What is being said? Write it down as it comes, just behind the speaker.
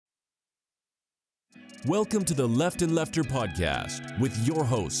Welcome to the Left and Lefter podcast with your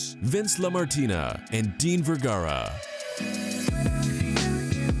hosts, Vince LaMartina and Dean Vergara.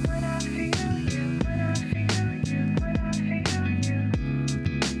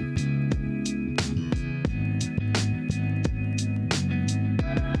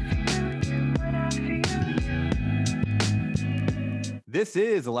 This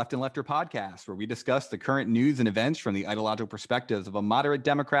is the Left and Lefter podcast, where we discuss the current news and events from the ideological perspectives of a moderate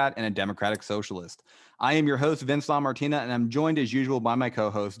Democrat and a democratic socialist. I am your host, Vince LaMartina, and I'm joined as usual by my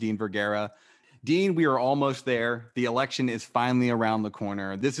co-host, Dean Vergara. Dean, we are almost there. The election is finally around the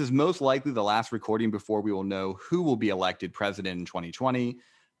corner. This is most likely the last recording before we will know who will be elected president in 2020.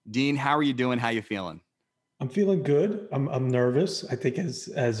 Dean, how are you doing? How you feeling? I'm feeling good. I'm nervous. I think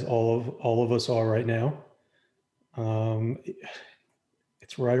as all of us are right now.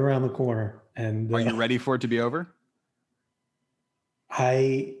 It's right around the corner. And are you ready for it to be over?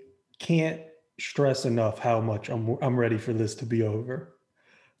 I can't stress enough how much I'm ready for this to be over.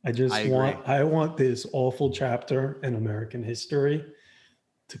 I want this awful chapter in American history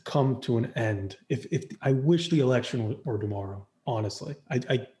to come to an end. If I wish the election were tomorrow, honestly.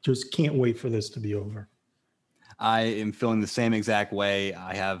 I just can't wait for this to be over. I am feeling the same exact way.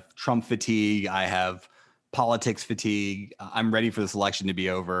 I have Trump fatigue. I have politics fatigue. I'm ready for this election to be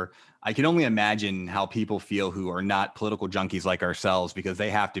over. I can only imagine how people feel who are not political junkies like ourselves, because they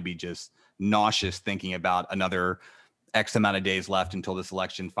have to be just nauseous thinking about another X amount of days left until this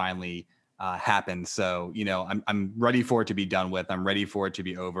election finally happens. So, I'm ready for it to be done with. I'm ready for it to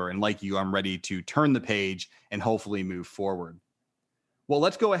be over. And like you, I'm ready to turn the page and hopefully move forward. Well,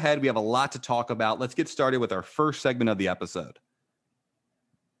 let's go ahead. We have a lot to talk about. Let's get started with our first segment of the episode.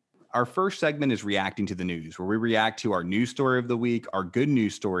 Our first segment is reacting to the news, where we react to our news story of the week, our good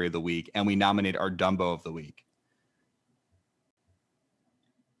news story of the week, and we nominate our Dumbo of the week.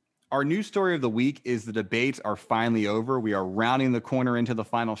 Our news story of the week is the debates are finally over. We are rounding the corner into the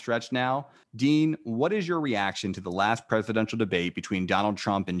final stretch now. Dean, what is your reaction to the last presidential debate between Donald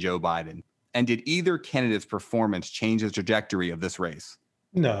Trump and Joe Biden? And did either candidate's performance change the trajectory of this race?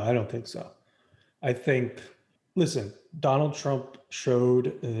 No, I don't think so. I think, listen, Donald Trump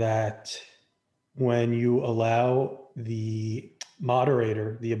showed that when you allow the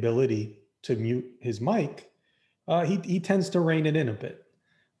moderator the ability to mute his mic, he tends to rein it in a bit.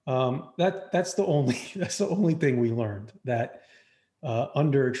 That's the only thing we learned, that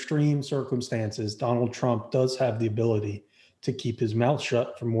under extreme circumstances, Donald Trump does have the ability to keep his mouth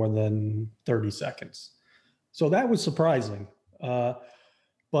shut for more than 30 seconds. So that was surprising.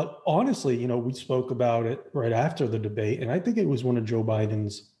 But honestly, we spoke about it right after the debate, and I think it was one of Joe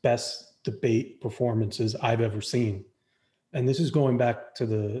Biden's best debate performances I've ever seen. And this is going back to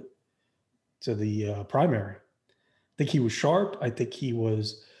the primary. I think he was sharp. I think he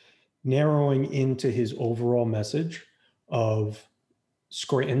was narrowing into his overall message of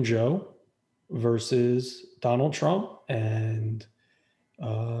Scranton Joe versus Donald Trump and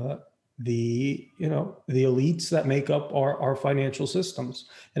the elites that make up our financial systems.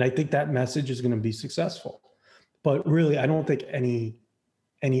 And I think that message is going to be successful. But really, I don't think any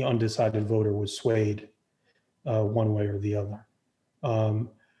undecided voter was swayed one way or the other.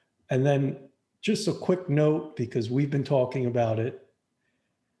 And then just a quick note, because we've been talking about it.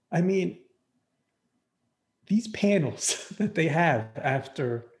 I mean, these panels that they have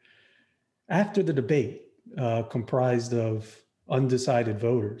after the debate, comprised of undecided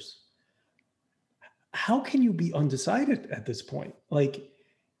voters. How can you be undecided at this point? Like,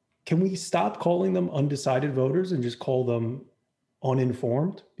 can we stop calling them undecided voters and just call them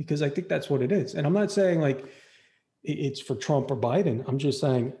uninformed? Because I think that's what it is. And I'm not saying like it's for Trump or Biden. I'm just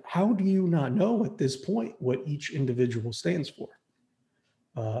saying, how do you not know at this point what each individual stands for?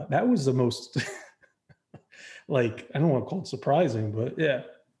 That was the most, I don't want to call it surprising, but yeah.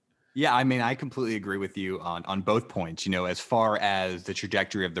 Yeah, I mean, I completely agree with you on both points. As far as the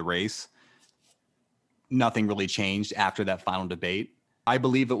trajectory of the race, nothing really changed after that final debate. I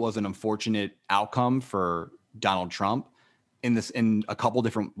believe it was an unfortunate outcome for Donald Trump in a couple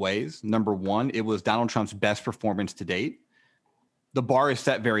different ways. Number one, it was Donald Trump's best performance to date. The bar is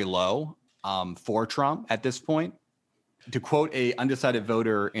set very low for Trump at this point. To quote a undecided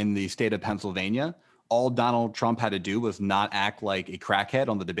voter in the state of Pennsylvania, all Donald Trump had to do was not act like a crackhead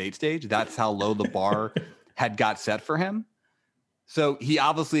on the debate stage. That's how low the bar had got set for him. So he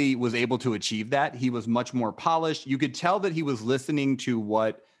obviously was able to achieve that. He was much more polished. You could tell that he was listening to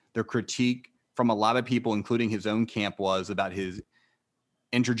what the critique from a lot of people, including his own camp, was about his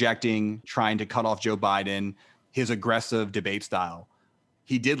interjecting, trying to cut off Joe Biden, his aggressive debate style.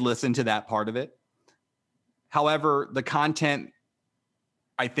 He did listen to that part of it. However, the content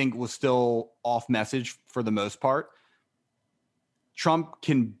I think was still off message for the most part. Trump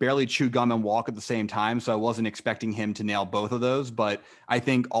can barely chew gum and walk at the same time, so I wasn't expecting him to nail both of those. But I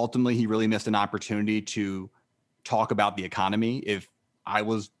think ultimately he really missed an opportunity to talk about the economy. If I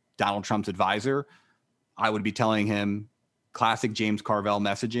was Donald Trump's advisor, I would be telling him classic James Carville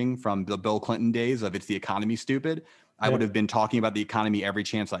messaging from the Bill Clinton days of "it's the economy, stupid." I would have been talking about the economy every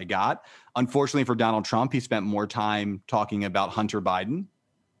chance I got. Unfortunately for Donald Trump, he spent more time talking about Hunter Biden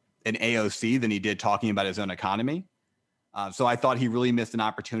and AOC than he did talking about his own economy. So I thought he really missed an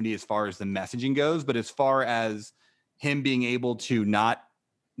opportunity as far as the messaging goes. But as far as him being able to not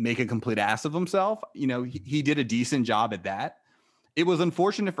make a complete ass of himself, he did a decent job at that. It was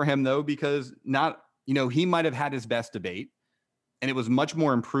unfortunate for him, though, because he might have had his best debate, and it was much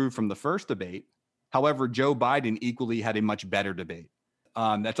more improved from the first debate. However, Joe Biden equally had a much better debate.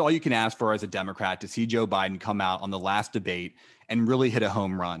 That's all you can ask for as a Democrat, to see Joe Biden come out on the last debate and really hit a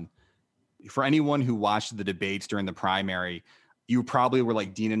home run. For anyone who watched the debates during the primary, you probably were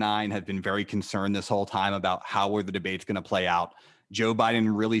like Dean and I and have been very concerned this whole time about how were the debates going to play out. Joe Biden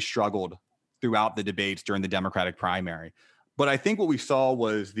really struggled throughout the debates during the Democratic primary. But I think what we saw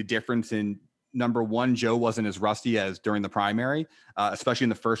was the difference in, number one, Joe wasn't as rusty as during the primary, especially in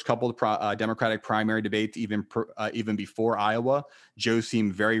the first couple of Democratic primary debates, even before Iowa. Joe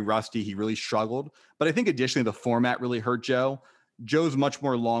seemed very rusty. He really struggled. But I think additionally, the format really hurt Joe. Joe's much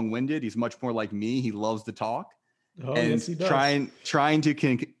more long-winded. He's much more like me. He loves to talk. Oh, and yes, he does. trying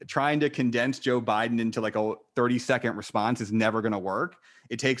to condense Joe Biden into like a 30-second response is never going to work.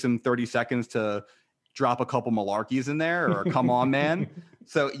 It takes him 30 seconds to drop a couple malarkeys in there, or come on, man.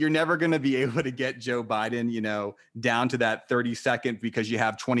 So you're never going to be able to get Joe Biden, down to that 30 seconds, because you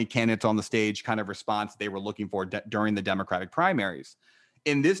have 20 candidates on the stage kind of response they were looking for during the Democratic primaries.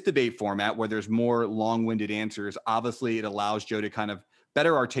 In this debate format, where there's more long-winded answers, obviously it allows Joe to kind of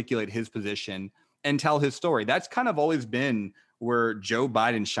better articulate his position and tell his story. That's kind of always been where Joe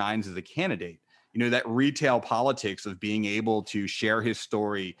Biden shines as a candidate. That retail politics of being able to share his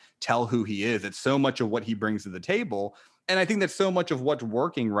story, tell who he is. It's so much of what he brings to the table. And I think that so much of what's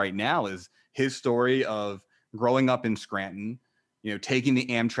working right now is his story of growing up in Scranton, taking the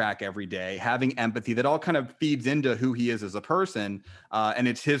Amtrak every day, having empathy. That all kind of feeds into who he is as a person. And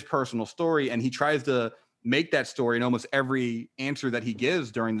it's his personal story. And he tries to make that story in almost every answer that he gives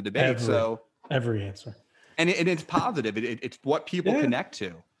during the debate. Every answer. And it's positive. It's what people connect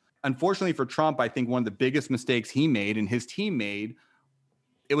to. Unfortunately for Trump, I think one of the biggest mistakes he made and his team made,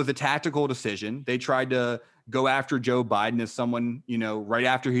 it was a tactical decision. They tried to go after Joe Biden as someone, right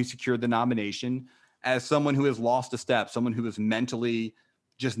after he secured the nomination, as someone who has lost a step, someone who is mentally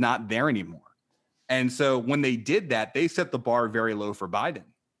just not there anymore. And so when they did that, they set the bar very low for Biden.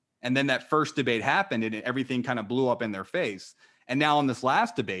 And then that first debate happened and everything kind of blew up in their face. And now in this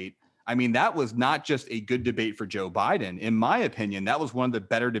last debate, that was not just a good debate for Joe Biden. In my opinion, that was one of the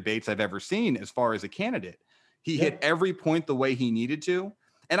better debates I've ever seen as far as a candidate. He hit every point the way he needed to.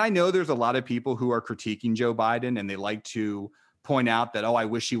 And I know there's a lot of people who are critiquing Joe Biden and they like to point out that, I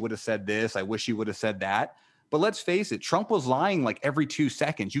wish he would have said this. I wish he would have said that. But let's face it, Trump was lying like every 2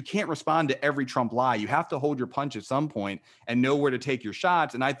 seconds. You can't respond to every Trump lie. You have to hold your punch at some point and know where to take your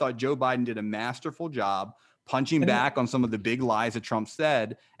shots. And I thought Joe Biden did a masterful job punching back on some of the big lies that Trump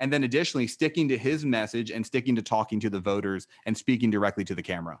said, and then additionally sticking to his message and sticking to talking to the voters and speaking directly to the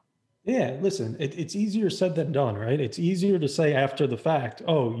camera. Yeah, listen, it's easier said than done, right? It's easier to say after the fact,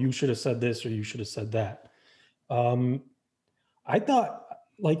 oh, you should have said this or you should have said that. I thought,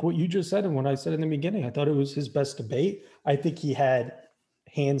 like what you just said and what I said in the beginning, I thought it was his best debate. I think he had,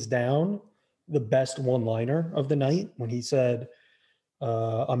 hands down, the best one-liner of the night when he said,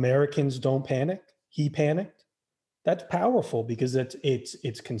 Americans don't panic. He panicked. That's powerful because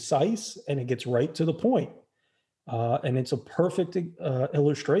it's concise and it gets right to the point. And it's a perfect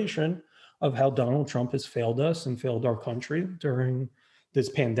illustration of how Donald Trump has failed us and failed our country during this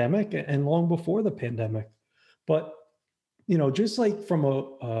pandemic and long before the pandemic. But, just like from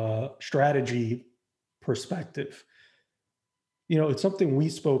a strategy perspective, it's something we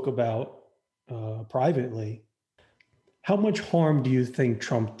spoke about privately. How much harm do you think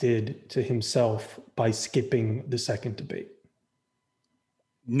Trump did to himself by skipping the second debate?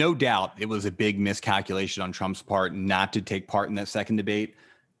 No doubt it was a big miscalculation on Trump's part not to take part in that second debate.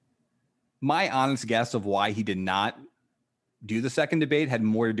 My honest guess of why he did not do the second debate had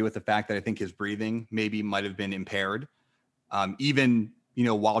more to do with the fact that I think his breathing maybe might have been impaired. Even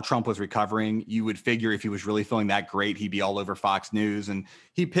while Trump was recovering, you would figure if he was really feeling that great, he'd be all over Fox News, and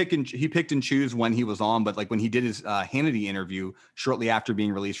he picked and choose when he was on. But like when he did his Hannity interview shortly after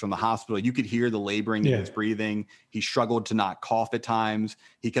being released from the hospital, you could hear the laboring in his breathing. He struggled to not cough at times.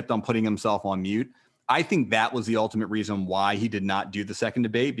 He kept on putting himself on mute. I think that was the ultimate reason why he did not do the second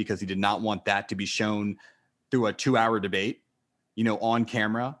debate, because he did not want that to be shown through a 2-hour debate, on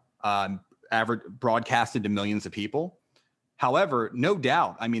camera, broadcasted to millions of people. However, no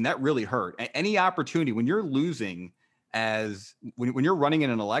doubt, I mean, that really hurt. Any opportunity when you're losing when you're running in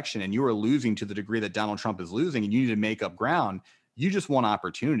an election and you are losing to the degree that Donald Trump is losing and you need to make up ground, you just want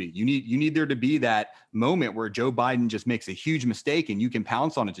opportunity. You need there to be that moment where Joe Biden just makes a huge mistake and you can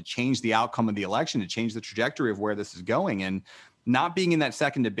pounce on it to change the outcome of the election, to change the trajectory of where this is going. And not being in that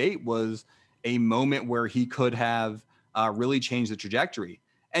second debate was a moment where he could have really changed the trajectory.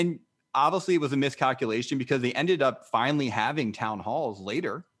 And obviously, it was a miscalculation because they ended up finally having town halls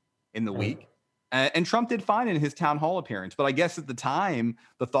later in the week. And Trump did fine in his town hall appearance. But I guess at the time,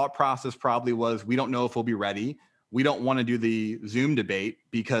 the thought process probably was, we don't know if we'll be ready. We don't want to do the Zoom debate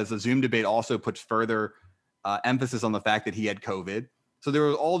because the Zoom debate also puts further emphasis on the fact that he had COVID. So there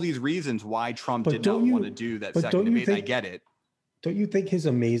were all these reasons why Trump did not want to do that second debate. I get it. Don't you think his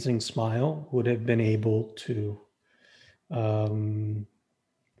amazing smile would have been able to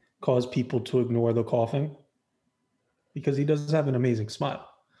cause people to ignore the coughing? Because he does have an amazing smile.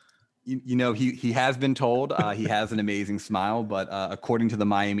 He has been told he has an amazing smile, but according to the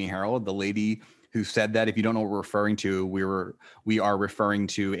Miami Herald, the lady who said that, if you don't know what we're referring to, we are referring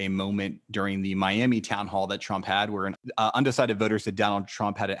to a moment during the Miami town hall that Trump had, where an undecided voter said Donald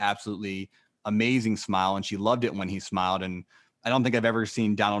Trump had an absolutely amazing smile, and she loved it when he smiled. And I don't think I've ever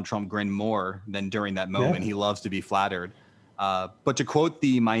seen Donald Trump grin more than during that moment. Yeah. He loves to be flattered. But to quote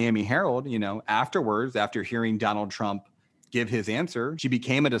the Miami Herald, afterwards, after hearing Donald Trump give his answer, she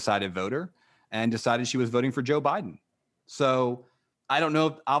became a decided voter and decided she was voting for Joe Biden. So I don't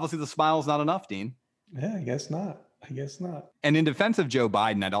know. Obviously, the smile is not enough, Dean. Yeah, I guess not. And in defense of Joe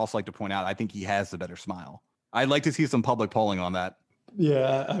Biden, I'd also like to point out, I think he has the better smile. I'd like to see some public polling on that.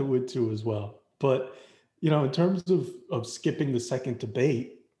 Yeah, I would too as well. But, in terms of skipping the second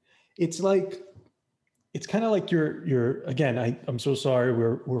debate, it's kind of like you're again, I'm so sorry.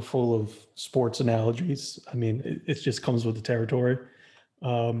 We're full of sports analogies. I mean, it just comes with the territory.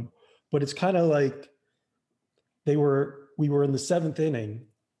 But it's kind of like we were in the seventh inning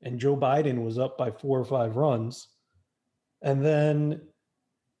and Joe Biden was up by 4 or 5 runs. And then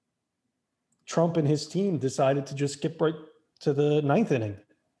Trump and his team decided to just skip right to the 9th inning,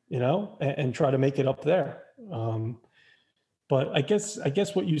 and try to make it up there. But I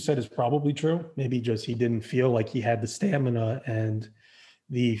guess what you said is probably true. Maybe just he didn't feel like he had the stamina and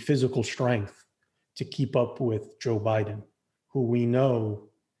the physical strength to keep up with Joe Biden, who we know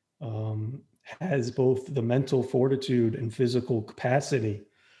has both the mental fortitude and physical capacity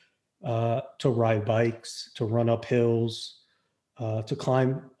to ride bikes, to run up hills, to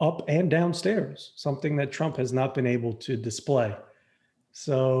climb up and down stairs, something that Trump has not been able to display.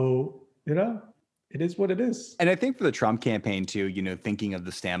 So, it is what it is. And I think for the Trump campaign too, thinking of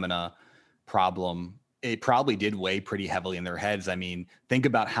the stamina problem, it probably did weigh pretty heavily in their heads. I mean, think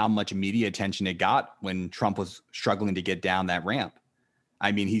about how much media attention it got when Trump was struggling to get down that ramp.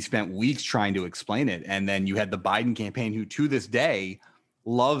 I mean, he spent weeks trying to explain it. And then you had the Biden campaign, who to this day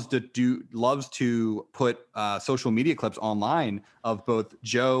loves to put social media clips online of both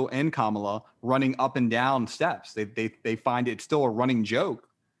Joe and Kamala running up and down steps. They find it still a running joke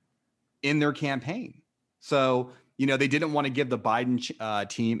in their campaign. So, they didn't want to give the Biden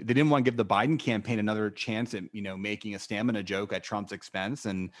team, they didn't want to give the Biden campaign another chance at, making a stamina joke at Trump's expense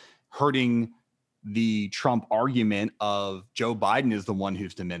and hurting the Trump argument of Joe Biden is the one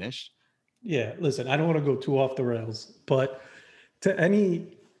who's diminished. Yeah, listen, I don't want to go too off the rails, but to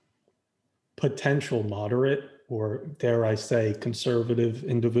any potential moderate or, dare I say, conservative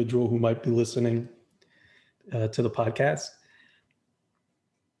individual who might be listening to the podcast,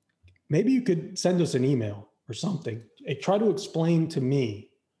 maybe you could send us an email or something. Try to explain to me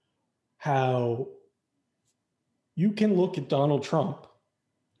how you can look at Donald Trump,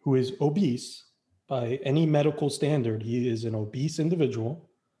 who is obese by any medical standard. He is an obese individual.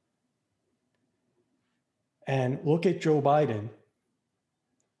 And look at Joe Biden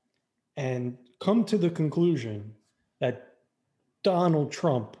and come to the conclusion that Donald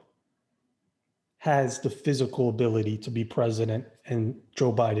Trump has the physical ability to be president and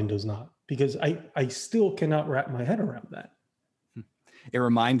Joe Biden does not, because I still cannot wrap my head around that. It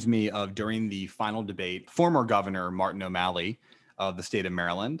reminds me of during the final debate, former Governor Martin O'Malley of the state of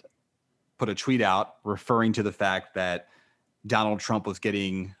Maryland put a tweet out referring to the fact that Donald Trump was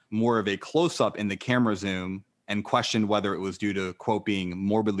getting more of a close-up in the camera zoom and questioned whether it was due to, quote, being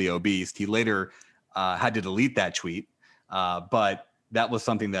morbidly obese. He later had to delete that tweet. But that was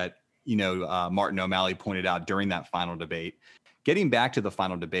something that, Martin O'Malley pointed out during that final debate. Getting back to the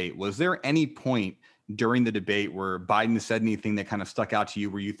final debate, was there any point during the debate where Biden said anything that kind of stuck out to you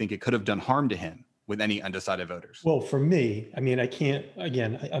where you think it could have done harm to him with any undecided voters? Well, for me, I mean, I can't,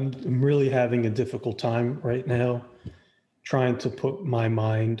 again, I'm really having a difficult time right now trying to put my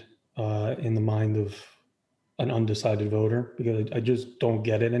mind in the mind of an undecided voter, because I just don't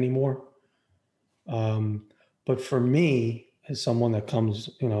get it anymore. But for me, as someone that comes,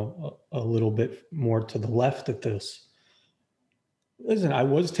 a little bit more to the left of this, listen, I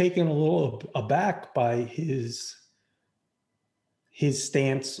was taken a little aback by his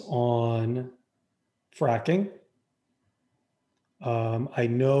stance on fracking. I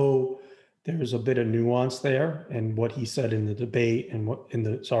know there's a bit of nuance there in what he said in the debate and in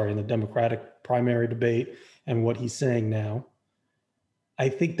the Democratic primary debate and what he's saying now. I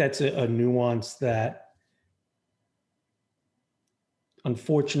think that's a nuance that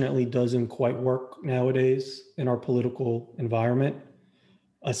unfortunately doesn't quite work nowadays in our political environment,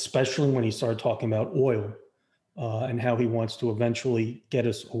 especially when he started talking about oil and how he wants to eventually get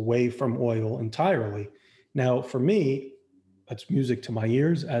us away from oil entirely. Now, for me, that's music to my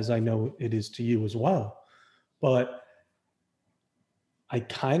ears, as I know it is to you as well. But I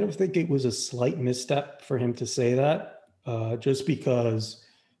kind of think it was a slight misstep for him to say that, just because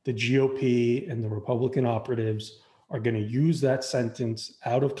the GOP and the Republican operatives are going to use that sentence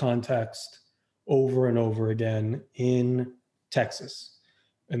out of context over and over again in Texas.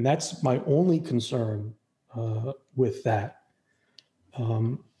 And that's my only concern with that.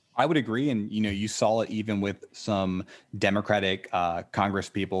 I would agree. And, you saw it even with some Democratic Congress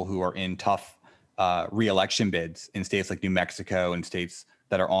people who are in tough re-election bids in states like New Mexico and states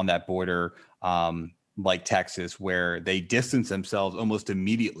that are on that border, like Texas, where they distance themselves almost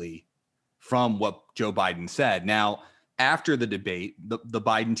immediately from what Joe Biden said. Now, after the debate, the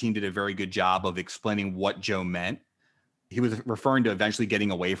Biden team did a very good job of explaining what Joe meant. He was referring to eventually getting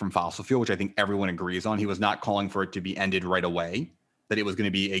away from fossil fuel, which I think everyone agrees on. He was not calling for it to be ended right away, that it was going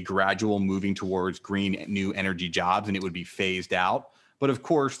to be a gradual moving towards green new energy jobs and it would be phased out. But of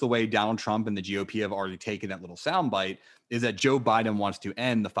course, the way Donald Trump and the GOP have already taken that little soundbite is that Joe Biden wants to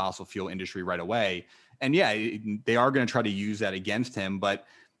end the fossil fuel industry right away. And yeah, they are going to try to use that against him. But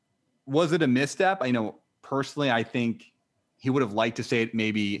was it a misstep? I know personally, I think he would have liked to say it.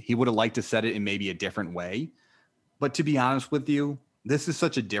 Maybe he would have liked to said it in maybe a different way. But to be honest with you, this is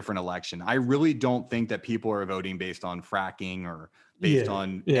such a different election. I really don't think that people are voting based on fracking or based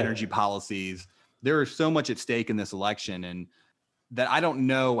on energy policies. There is so much at stake in this election, and that I don't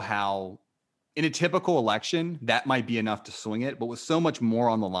know how in a typical election that might be enough to swing it. But with so much more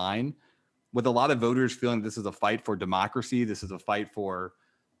on the line, with a lot of voters feeling this is a fight for democracy, this is a fight for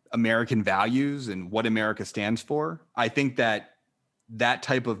American values and what America stands for, I think that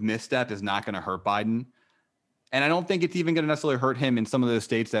type of misstep is not going to hurt Biden. And I don't think it's even going to necessarily hurt him in some of those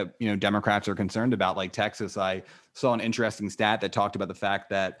states that, Democrats are concerned about, like Texas. I saw an interesting stat that talked about the fact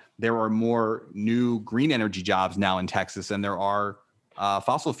that there are more new green energy jobs now in Texas than there are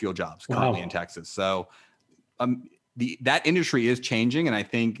fossil fuel jobs currently in Texas. So that industry is changing. And I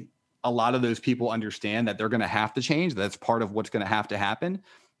think a lot of those people understand that they're going to have to change. That's part of what's going to happen,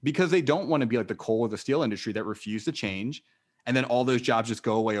 because they don't want to be like the coal or the steel industry that refuse to change. And then all those jobs just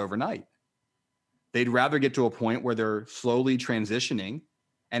go away overnight. They'd rather get to a point where they're slowly transitioning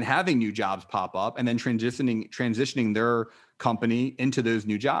and having new jobs pop up and then transitioning their company into those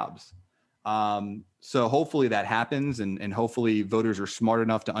new jobs. So hopefully that happens, and hopefully voters are smart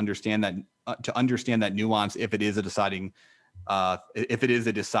enough to understand that nuance if it is a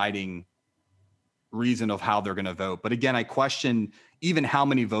deciding reason of how they're going to vote. But again, I question even how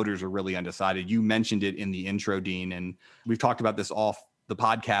many voters are really undecided. You mentioned it in the intro, Dean, and we've talked about this off the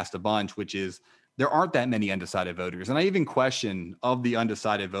podcast a bunch, which is there aren't that many undecided voters. And I even question, of the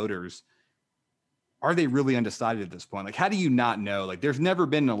undecided voters, are they really undecided at this point? Like, how do you not know? Like, there's never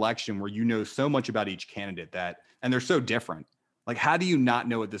been an election where you know so much about each candidate and they're so different. Like, how do you not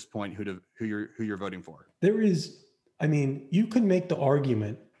know at this point who you're voting for? There is, you can make the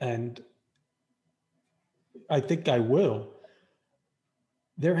argument, and I think I will.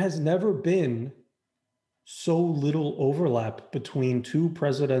 There has never been so little overlap between two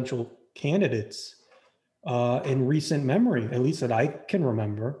presidential candidates in recent memory, at least that I can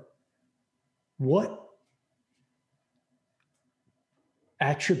remember. What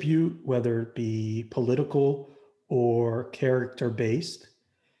attribute, whether it be political or character based,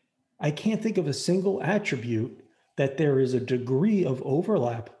 I can't think of a single attribute that there is a degree of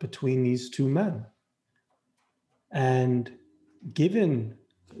overlap between these two men. And given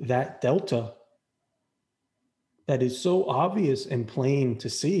that delta that is so obvious and plain to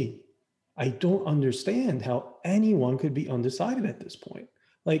see, I don't understand how anyone could be undecided at this point.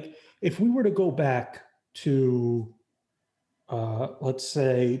 Like, if we were to go back to, let's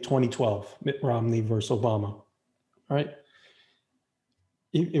say, 2012, Mitt Romney versus Obama, right?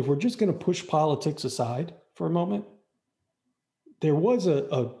 If we're just going to push politics aside for a moment, there was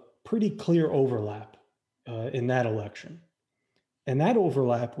a pretty clear overlap in that election. And that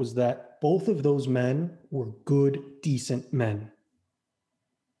overlap was that both of those men were good, decent men.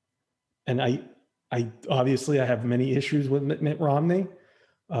 And I obviously I have many issues with Mitt Romney,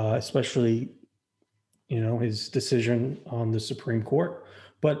 especially, his decision on the Supreme Court.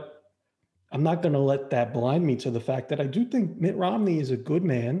 But I'm not going to let that blind me to the fact that I do think Mitt Romney is a good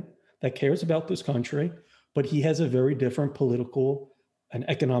man that cares about this country, but he has a very different political and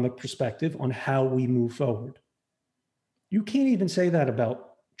economic perspective on how we move forward. You can't even say that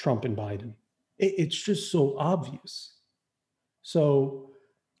about Trump and Biden. It's just so obvious. So,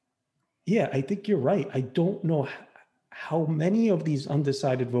 yeah, I think you're right. I don't know how many of these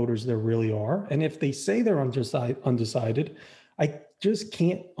undecided voters there really are. And if they say they're undecided, I just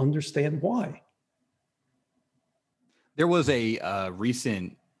can't understand why. There was a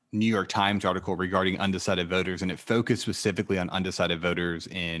recent New York Times article regarding undecided voters, and it focused specifically on undecided voters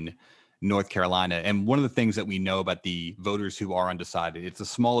in North Carolina. And one of the things that we know about the voters who are undecided, it's the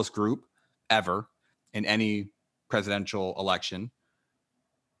smallest group ever in any presidential election,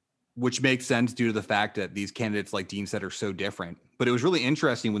 which makes sense due to the fact that these candidates, like Dean said, are so different. But it was really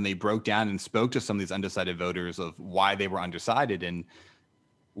interesting when they broke down and spoke to some of these undecided voters of why they were undecided. And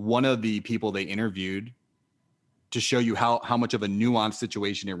one of the people they interviewed, to show you how much of a nuanced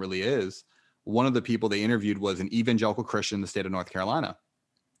situation it really is, one of the people they interviewed was an evangelical Christian in the state of North Carolina.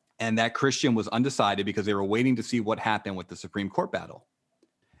 And that Christian was undecided because they were waiting to see what happened with the Supreme Court battle.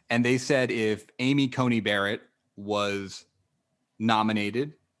 And they said if Amy Coney Barrett was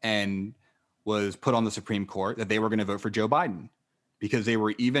nominated and was put on the Supreme Court, that they were going to vote for Joe Biden because they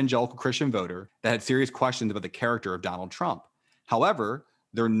were evangelical Christian voter that had serious questions about the character of Donald Trump. However,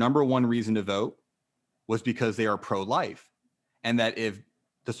 their number one reason to vote was because they are pro-life. And that if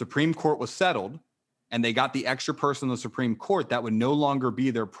the Supreme Court was settled and they got the extra person in the Supreme Court, that would no longer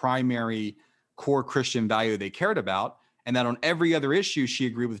be their primary core Christian value they cared about. And that on every other issue, she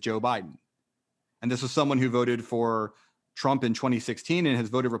agreed with Joe Biden. And this was someone who voted for Trump in 2016 and has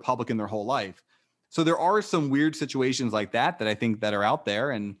voted Republican their whole life. So there are some weird situations like that I think that are out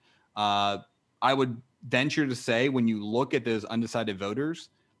there. And I would venture to say when you look at those undecided voters,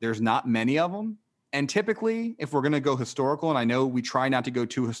 there's not many of them. And typically, if we're going to go historical, and I know we try not to go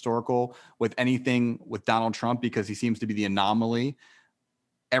too historical with anything with Donald Trump because he seems to be the anomaly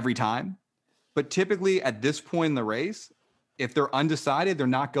every time. But typically at this point in the race, if they're undecided, they're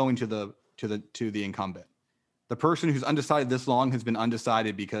not going to the incumbent. The person who's undecided this long has been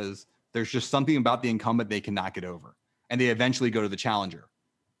undecided because there's just something about the incumbent they cannot get over, and they eventually go to the challenger.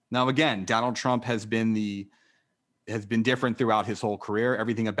 Now, again, Donald Trump has been different throughout his whole career.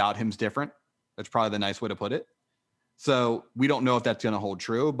 Everything about him's different. That's probably the nice way to put it. So we don't know if that's going to hold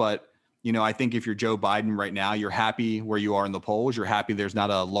true, but I think if you're Joe Biden right now, you're happy where you are in the polls. You're happy there's not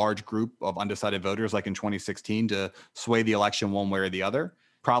a large group of undecided voters like in 2016 to sway the election one way or the other.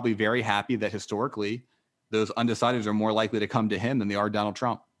 Probably very happy that historically those undecideds are more likely to come to him than they are Donald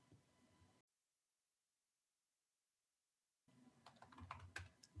Trump.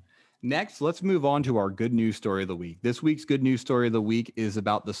 Next, let's move on to our good news story of the week. This week's good news story of the week is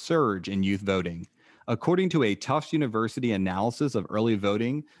about the surge in youth voting. According to a Tufts University analysis of early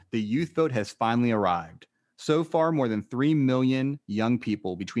voting, the youth vote has finally arrived. So far, more than 3 million young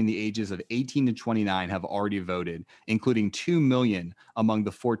people between the ages of 18 to 29 have already voted, including 2 million among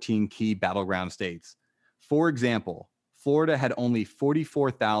the 14 key battleground states. For example, Florida had only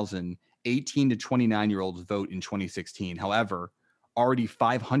 44,000 18 to 29-year-olds vote in 2016. However, already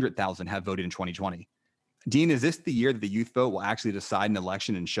 500,000 have voted in 2020. Dean, is this the year that the youth vote will actually decide an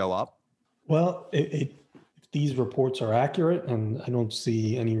election and show up? Well, if these reports are accurate, and I don't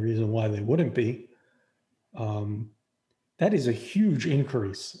see any reason why they wouldn't be, that is a huge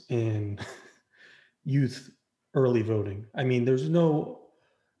increase in youth early voting. I mean, there's no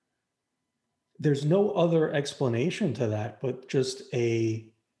other explanation to that but just a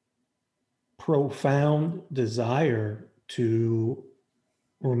profound desire to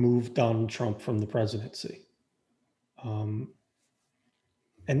remove Donald Trump from the presidency. And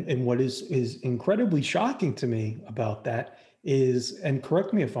what is incredibly shocking to me about that is, and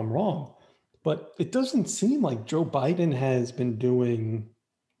correct me if I'm wrong, But it doesn't seem like Joe Biden has been doing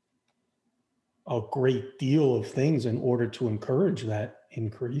a great deal of things in order to encourage that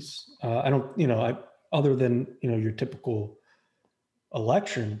increase. I don't, other than, your typical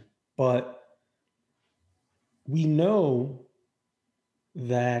election, but we know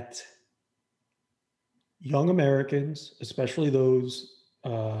that young Americans, especially those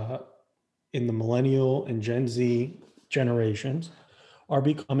in the millennial and Gen Z generations, are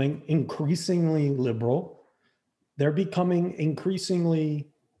becoming increasingly liberal. They're becoming increasingly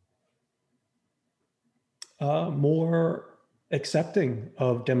more accepting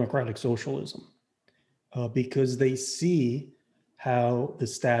of democratic socialism because they see how the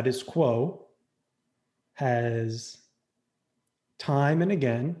status quo has time and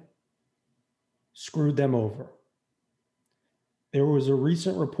again screwed them over. There was a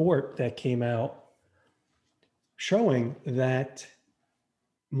recent report that came out showing that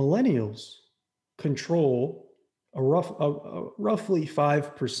millennials control roughly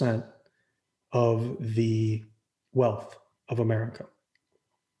 5% of the wealth of America.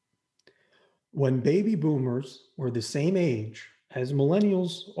 When baby boomers were the same age as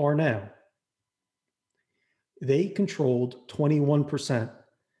millennials are now, they controlled 21%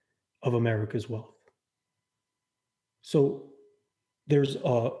 of America's wealth. So there's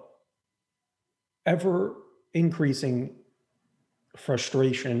a ever increasing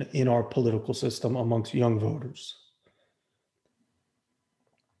frustration in our political system amongst young voters.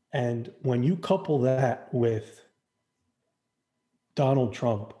 And when you couple that with Donald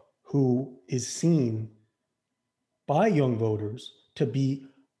Trump, who is seen by young voters to be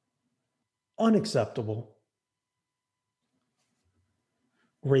unacceptable,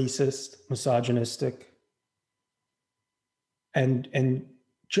 racist, misogynistic, and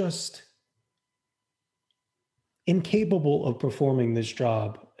just incapable of performing this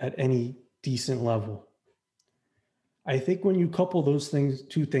job at any decent level. I think when you couple those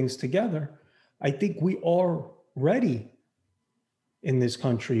two things together, I think we are ready in this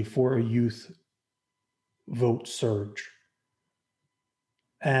country for a youth vote surge.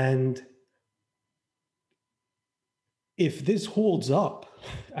 And if this holds up,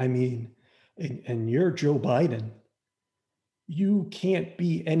 and you're Joe Biden, you can't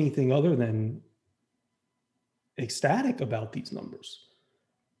be anything other than ecstatic about these numbers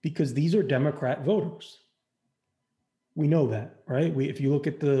because these are Democrat voters. We know that, right? If you look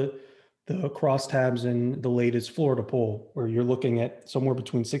at the crosstabs in the latest Florida poll, where you're looking at somewhere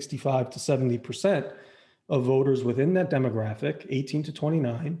between 65 to 70% of voters within that demographic, 18 to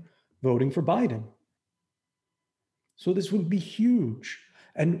 29, voting for Biden. So this would be huge.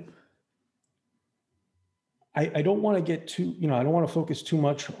 And I don't want to get too, I don't want to focus too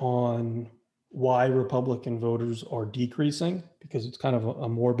much on why Republican voters are decreasing, because it's kind of a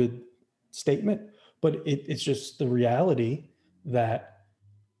morbid statement, but it's just the reality that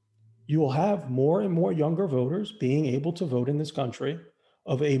you will have more and more younger voters being able to vote in this country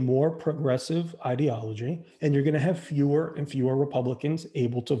of a more progressive ideology, and you're going to have fewer and fewer Republicans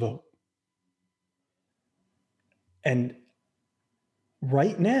able to vote. And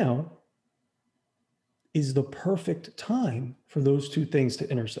right now is the perfect time for those two things to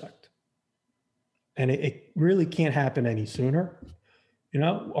intersect. And it really can't happen any sooner.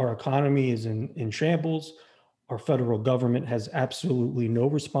 Our economy is in shambles. Our federal government has absolutely no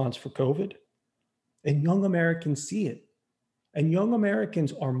response for COVID. And young Americans see it. And young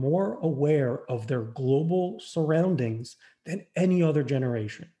Americans are more aware of their global surroundings than any other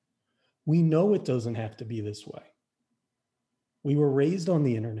generation. We know it doesn't have to be this way. We were raised on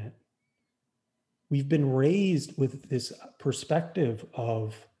the internet. We've been raised with this perspective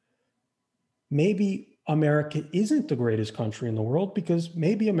of maybe America isn't the greatest country in the world because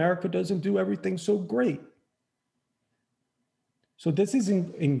maybe America doesn't do everything so great. So this is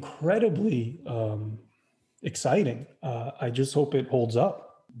incredibly exciting. I just hope it holds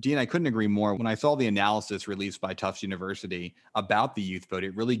up. Dean, I couldn't agree more. When I saw the analysis released by Tufts University about the youth vote,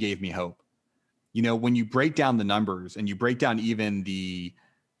 it really gave me hope. When you break down the numbers and you break down even the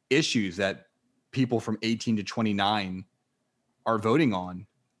issues that people from 18 to 29 are voting on,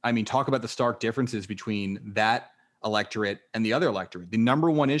 talk about the stark differences between that electorate and the other electorate. The number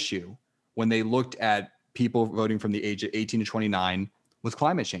one issue when they looked at people voting from the age of 18 to 29 was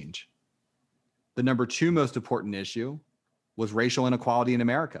climate change. The number two most important issue was racial inequality in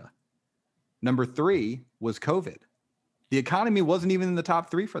America. Number three was COVID. The economy wasn't even in the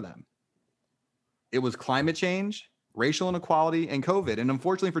top three for them. It was climate change, racial inequality, and COVID. And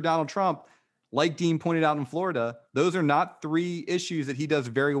unfortunately for Donald Trump, like Dean pointed out in Florida, those are not three issues that he does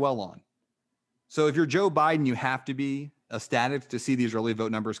very well on. So if you're Joe Biden, you have to be ecstatic to see these early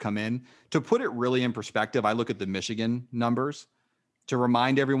vote numbers come in. To put it really in perspective, I look at the Michigan numbers. To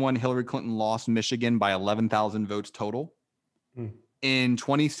remind everyone, Hillary Clinton lost Michigan by 11,000 votes total. In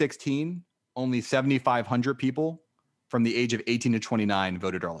 2016, only 7,500 people from the age of 18 to 29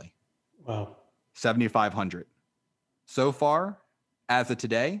 voted early. Wow. 7,500. So far, as of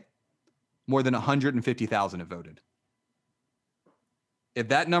today, more than 150,000 have voted. If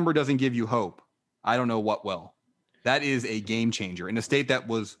that number doesn't give you hope, I don't know what will. That is a game changer in a state that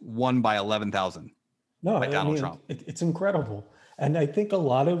was won by 11,000 by Donald Trump. It's incredible. And I think a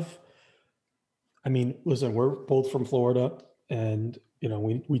lot of, listen, we're both from Florida, and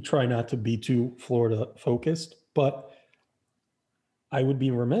we try not to be too Florida focused, but I would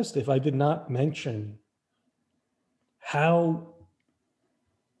be remiss if I did not mention how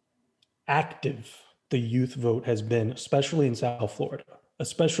active the youth vote has been, especially in South Florida,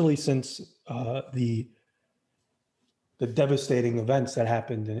 especially since the devastating events that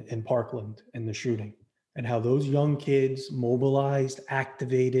happened in Parkland and the shooting, and how those young kids mobilized,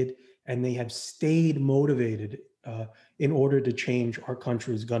 activated, and they have stayed motivated in order to change our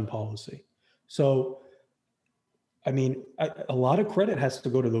country's gun policy. So, a lot of credit has to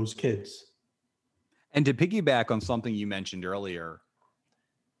go to those kids. And to piggyback on something you mentioned earlier,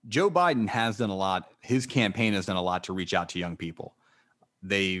 Joe Biden has done a lot. His campaign has done a lot to reach out to young people.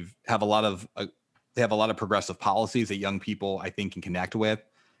 They have a lot of progressive policies that young people, I think, can connect with.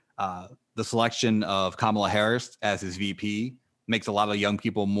 The selection of Kamala Harris as his VP makes a lot of young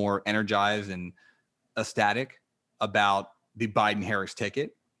people more energized and ecstatic about the Biden-Harris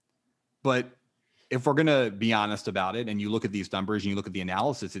ticket. But if we're going to be honest about it, and you look at these numbers and you look at the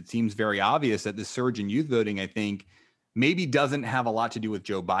analysis, it seems very obvious that the surge in youth voting, I think, maybe doesn't have a lot to do with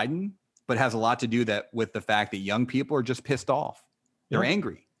Joe Biden, but has a lot to do with the fact that young people are just pissed off. They're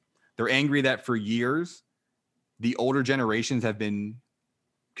angry. They're angry that for years, the older generations have been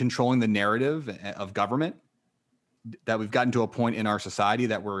controlling the narrative of government, that we've gotten to a point in our society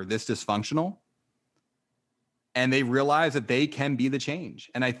that we're this dysfunctional. And they realize that they can be the change.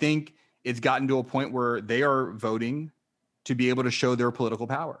 And I think it's gotten to a point where they are voting to be able to show their political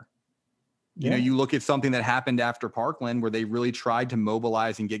power. Yeah. You look at something that happened after Parkland, where they really tried to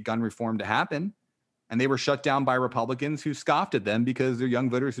mobilize and get gun reform to happen, and they were shut down by Republicans who scoffed at them because they're young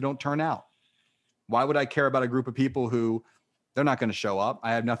voters who don't turn out. Why would I care about a group of people who they're not going to show up?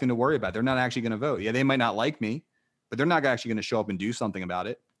 I have nothing to worry about. They're not actually going to vote. Yeah, they might not like me, but they're not actually going to show up and do something about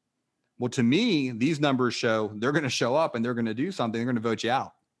it. Well, to me, these numbers show they're going to show up and they're going to do something. They're going to vote you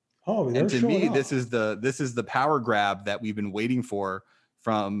out. Oh, and to me, this is the power grab that we've been waiting for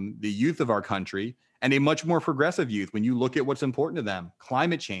from the youth of our country, and a much more progressive youth. When you look at what's important to them,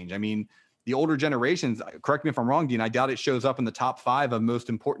 climate change. The older generations, correct me if I'm wrong, Dean, I doubt it shows up in the top 5 of most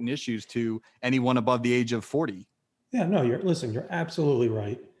important issues to anyone above the age of 40. Yeah, no, you're absolutely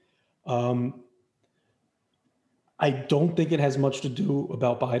right. I don't think it has much to do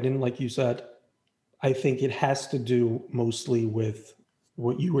about Biden, like you said. I think it has to do mostly with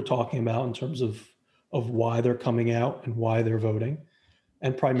what you were talking about in terms of why they're coming out and why they're voting.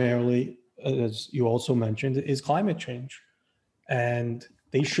 And primarily, as you also mentioned, is climate change. And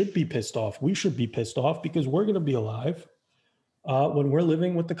they should be pissed off. We should be pissed off because we're going to be alive when we're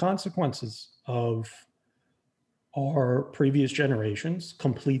living with the consequences of our previous generations'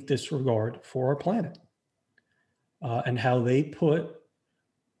 complete disregard for our planet, and how they put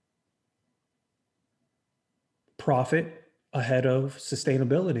profit ahead of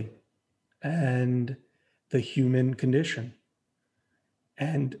sustainability and the human condition.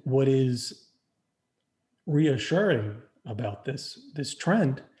 And what is reassuring about this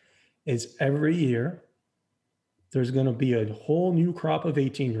trend is every year there's going to be a whole new crop of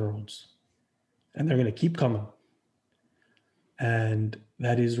 18-year-olds, and they're going to keep coming. And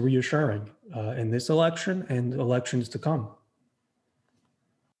that is reassuring in this election and elections to come.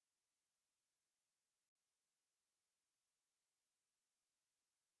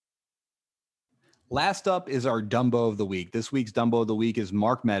 Last up is our Dumbo of the Week. This week's Dumbo of the Week is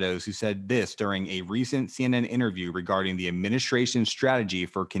Mark Meadows, who said this during a recent CNN interview regarding the administration's strategy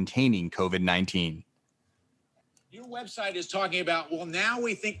for containing COVID-19. Your website is talking about, well, now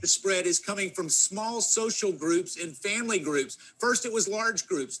we think the spread is coming from small social groups and family groups. First, it was large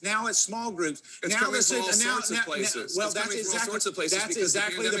groups. Now it's small groups. It's now coming from all sorts of places. Well, it's that's coming from exactly, all sorts of places that's because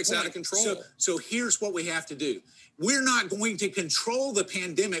exactly the pandemic's the point. out of control. So here's what we have to do. We're not going to control the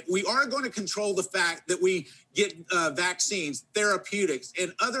pandemic. We are going to control the fact that we get vaccines, therapeutics,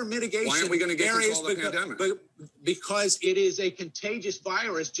 and other mitigation Why aren't we going to get areas control of the pandemic? Because it is a contagious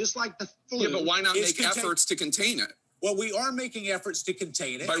virus, just like the flu. Yeah, but why not make efforts to contain it? Well, we are making efforts to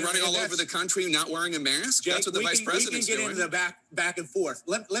contain it. By running all over the country, not wearing a mask? Jake, that's what the vice president's doing. We can get into the back and forth.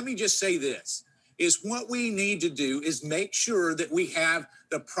 Let me just say this, is what we need to do is make sure that we have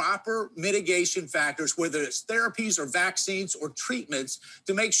the proper mitigation factors, whether it's therapies or vaccines or treatments,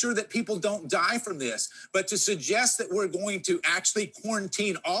 to make sure that people don't die from this. But to suggest that we're going to actually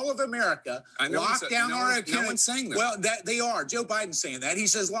quarantine all of America, lock down our economy. No one's saying that. Well, they are. Joe Biden's saying that. He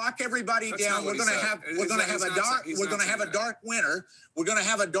says lock everybody down. We're going to have a dark winter. We're going to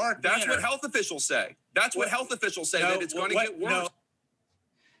have a dark winter. That's what health officials say. That's what health officials say, that it's going to get worse. No.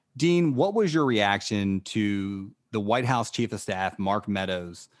 Dean, what was your reaction to the White House Chief of Staff, Mark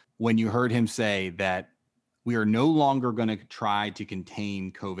Meadows, when you heard him say that we are no longer going to try to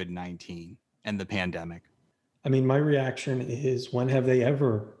contain COVID-19 and the pandemic? I mean, my reaction is, when have they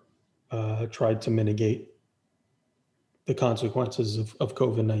ever tried to mitigate the consequences of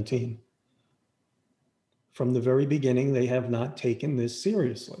COVID-19? From the very beginning, they have not taken this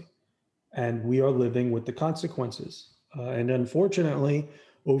seriously, and we are living with the consequences. And unfortunately,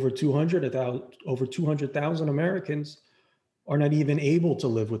 over 200,000 Americans are not even able to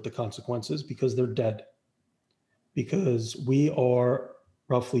live with the consequences because they're dead. Because we are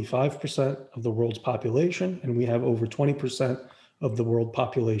roughly 5% of the world's population, and we have over 20% of the world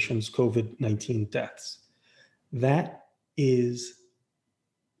population's COVID-19 deaths. That is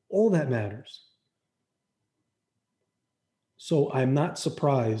all that matters. So I'm not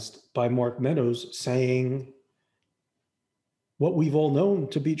surprised by Mark Meadows saying what we've all known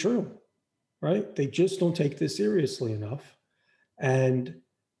to be true, right? They just don't take this seriously enough. And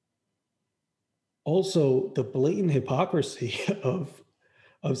also the blatant hypocrisy of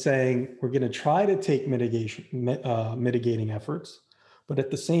saying we're going to try to take mitigating efforts, but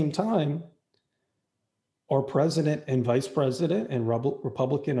at the same time, our president and vice president and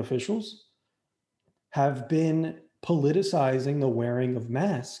Republican officials have been politicizing the wearing of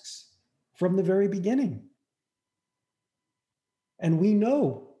masks from the very beginning. And we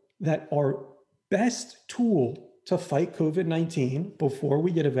know that our best tool to fight COVID-19 before we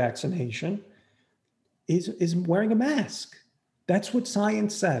get a vaccination is wearing a mask. That's what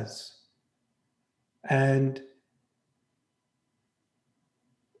science says. And,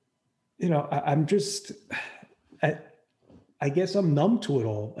 you know, I guess I'm numb to it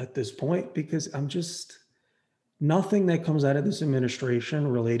all at this point, because nothing that comes out of this administration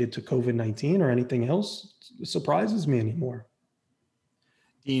related to COVID-19 or anything else surprises me anymore.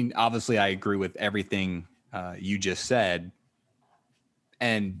 Dean, obviously, I agree with everything you just said.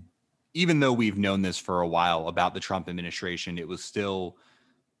 And even though we've known this for a while about the Trump administration, it was still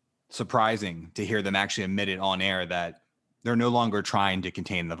surprising to hear them actually admit it on air that they're no longer trying to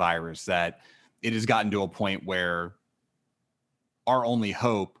contain the virus, that it has gotten to a point where our only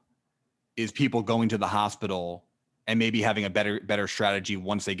hope is people going to the hospital and maybe having a better strategy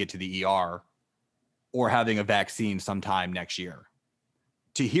once they get to the ER, or having a vaccine sometime next year.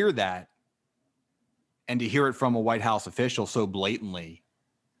 To hear that, and to hear it from a White House official so blatantly,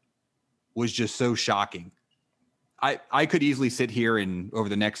 was just so shocking. I could easily sit here and over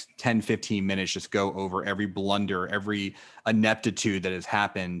the next 10, 15 minutes just go over every blunder, every ineptitude that has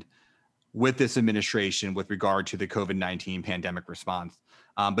happened with this administration with regard to the COVID-19 pandemic response.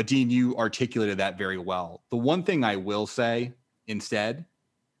 But Dean, you articulated that very well. The one thing I will say instead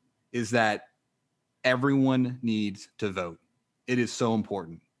is that everyone needs to vote. It is so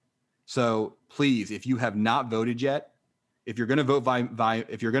important. So please, if you have not voted yet, if you're going to vote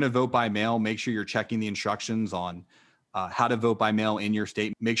by mail, make sure you're checking the instructions on how to vote by mail in your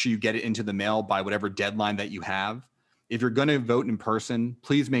state. Make sure you get it into the mail by whatever deadline that you have. If you're going to vote in person,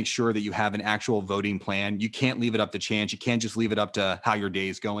 please make sure that you have an actual voting plan. You can't leave it up to chance. You can't just leave it up to how your day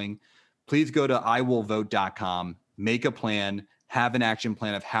is going. Please go to iwillvote.com, make a plan, have an action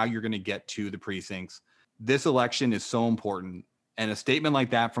plan of how you're going to get to the precincts. This election is so important. And a statement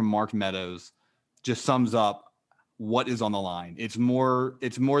like that from Mark Meadows just sums up what is on the line. It's more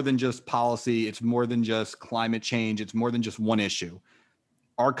than just policy. It's more than just climate change. It's more than just one issue.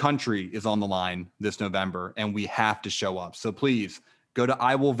 Our country is on the line this November, and we have to show up. So please go to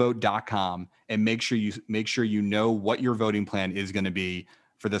iwillvote.com and make sure you know what your voting plan is going to be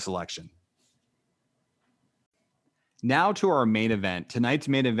for this election. Now to our main event. Tonight's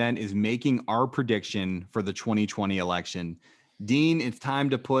main event is making our prediction for the 2020 election. Dean, it's time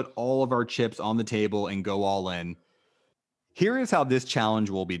to put all of our chips on the table and go all in. Here is how this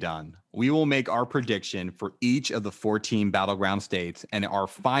challenge will be done. We will make our prediction for each of the 14 battleground states and our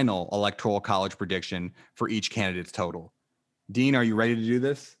final electoral college prediction for each candidate's total. Dean, are you ready to do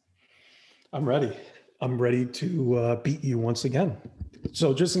this? I'm ready. I'm ready to beat you once again.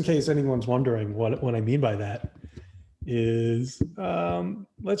 So just in case anyone's wondering what I mean by that, is,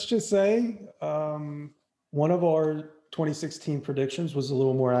 let's just say, one of our 2016 predictions was a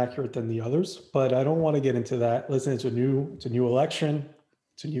little more accurate than the others, but I don't want to get into that. Listen, it's a new election.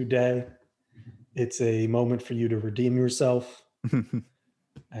 It's a new day. It's a moment for you to redeem yourself.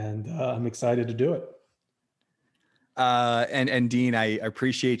 And I'm excited to do it. And Dean, I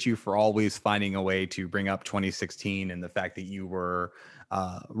appreciate you for always finding a way to bring up 2016 and the fact that you were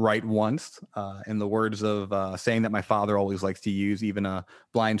right once. In the words of saying that my father always likes to use, even a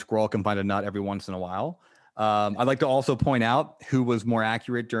blind squirrel can find a nut every once in a while. I'd like to also point out who was more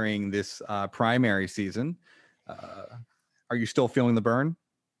accurate during this primary season. Are you still feeling the burn?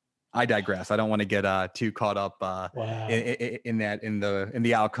 I digress. I don't want to get too caught up in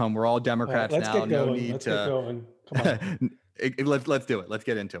the outcome. We're all Democrats now. No need to. Come on. Let's do it. Let's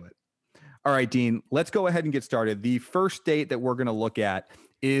get into it. All right, Dean, let's go ahead and get started. The first state that we're going to look at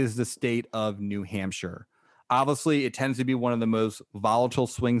is the state of New Hampshire. Obviously, it tends to be one of the most volatile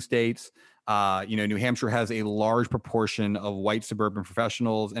swing states. New Hampshire has a large proportion of white suburban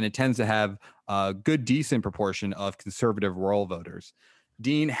professionals, and it tends to have a good, decent proportion of conservative rural voters.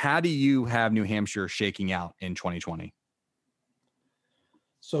 Dean, how do you have New Hampshire shaking out in 2020?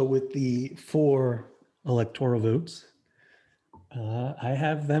 So with the 4 electoral votes, I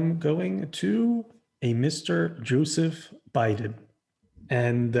have them going to a Mr. Joseph Biden.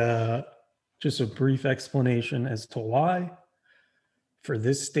 And just a brief explanation as to why. For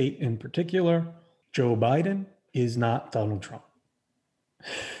this state in particular, Joe Biden is not Donald Trump.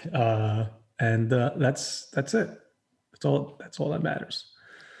 And that's it. That's all that matters.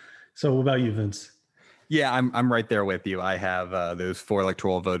 So what about you, Vince? Yeah, I'm right there with you. I have those 4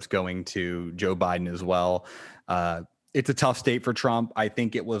 electoral votes going to Joe Biden as well. It's a tough state for Trump. I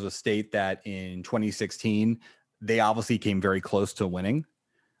think it was a state that in 2016, they obviously came very close to winning.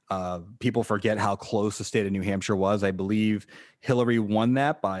 People forget how close the state of New Hampshire was. I believe Hillary won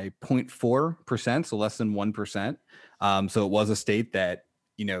that by 0.4%, so less than 1%. So it was a state that,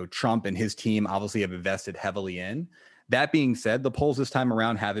 Trump and his team obviously have invested heavily in. That being said, the polls this time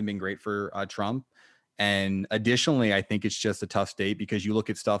around haven't been great for Trump. And additionally, I think it's just a tough state because you look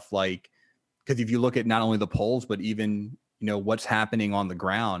at stuff like, because if you look at not only the polls, but even, what's happening on the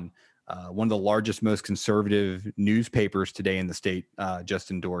ground, one of the largest, most conservative newspapers today in the state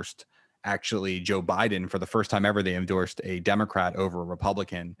just endorsed actually Joe Biden. For the first time ever, they endorsed a Democrat over a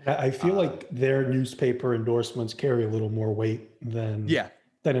Republican. I feel like their newspaper endorsements carry a little more weight than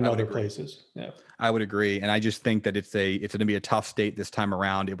in other places. Yeah, I would agree. And I just think that it's going to be a tough state this time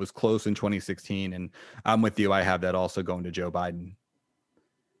around. It was close in 2016. And I'm with you. I have that also going to Joe Biden.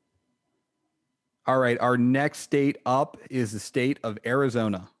 All right. Our next state up is the state of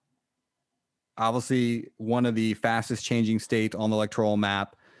Arizona. Obviously, one of the fastest changing states on the electoral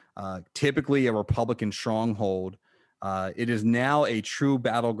map, typically a Republican stronghold. It is now a true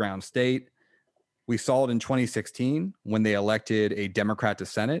battleground state. We saw it in 2016 when they elected a Democrat to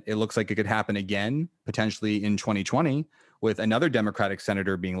Senate. It looks like it could happen again, potentially in 2020, with another Democratic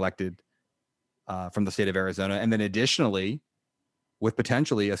senator being elected from the state of Arizona. And then additionally, with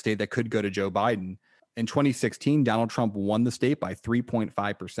potentially a state that could go to Joe Biden. In 2016, Donald Trump won the state by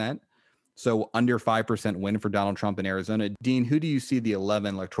 3.5%. So under 5% win for Donald Trump in Arizona. Dean, who do you see the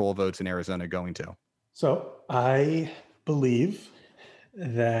 11 electoral votes in Arizona going to? So I believe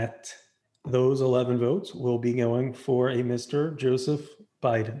that those 11 votes will be going for a Mr. Joseph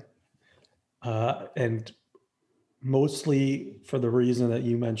Biden. And mostly for the reason that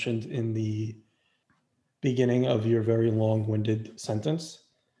you mentioned in the beginning of your very long-winded sentence.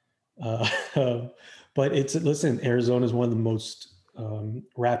 But listen, Arizona is one of the most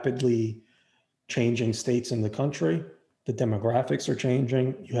rapidly changing states in the country. The demographics are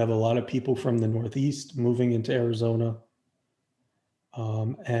changing. You have a lot of people from the Northeast moving into Arizona.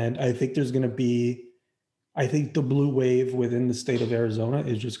 And I think the blue wave within the state of Arizona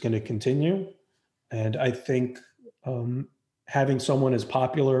is just going to continue. And I think having someone as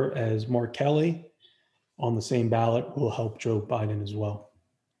popular as Mark Kelly on the same ballot will help Joe Biden as well.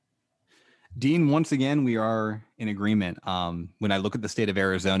 Dean, once again, we are in agreement. When I look at the state of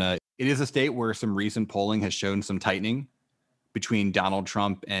Arizona, it is a state where some recent polling has shown some tightening between Donald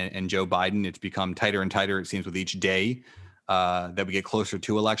Trump and Joe Biden. It's become tighter and tighter, it seems, with each day that we get closer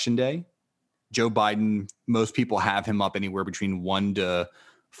to Election Day. Joe Biden, most people have him up anywhere between 1 to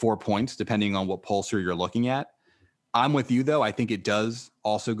 4 points, depending on what pollster you're looking at. I'm with you, though. I think it does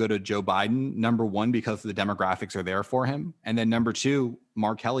also go to Joe Biden. Number one, because the demographics are there for him. And then number two,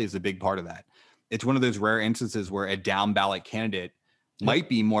 Mark Kelly is a big part of that. It's one of those rare instances where a down ballot candidate might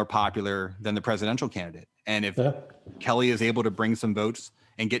be more popular than the presidential candidate. And if Kelly is able to bring some votes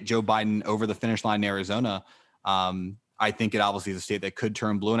and get Joe Biden over the finish line in Arizona, I think it obviously is a state that could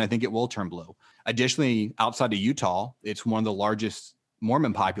turn blue, and I think it will turn blue. Additionally, outside of Utah, it's one of the largest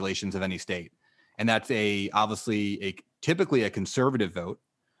Mormon populations of any state. And that's typically a conservative vote,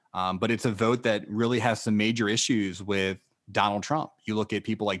 but it's a vote that really has some major issues with Donald Trump. You look at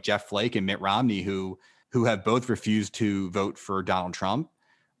people like Jeff Flake and Mitt Romney, who have both refused to vote for Donald Trump.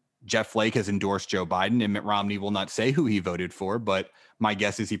 Jeff Flake has endorsed Joe Biden, and Mitt Romney will not say who he voted for, but my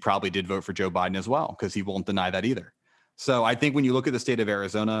guess is he probably did vote for Joe Biden as well, because he won't deny that either. So I think when you look at the state of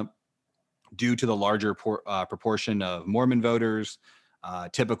Arizona, due to the larger proportion of Mormon voters,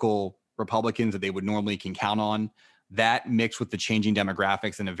 typical Republicans that they would normally can count on, that mixed with the changing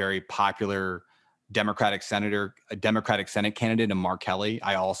demographics and a very popular Democratic Senate candidate in Mark Kelly,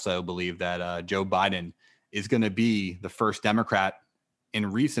 I also believe that Joe Biden is going to be the first Democrat in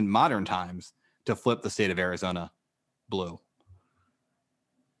recent modern times to flip the state of Arizona blue.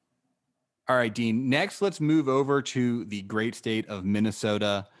 All right, Dean, next let's move over to the great state of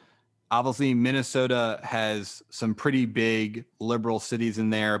Minnesota. Obviously, Minnesota has some pretty big liberal cities in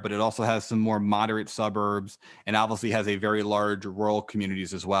there, but it also has some more moderate suburbs, and obviously has a very large rural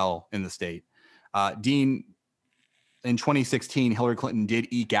communities as well in the state. Dean, in 2016, Hillary Clinton did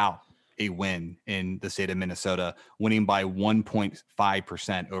eke out a win in the state of Minnesota, winning by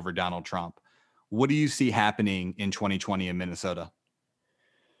 1.5% over Donald Trump. What do you see happening in 2020 in Minnesota?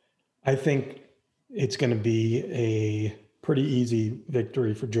 I think it's going to be a pretty easy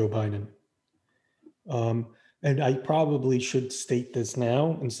victory for Joe Biden. And I probably should state this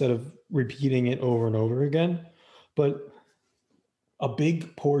now instead of repeating it over and over again. But a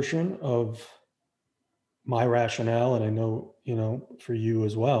big portion of my rationale, and I know, for you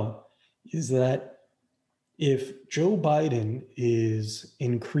as well, is that if Joe Biden is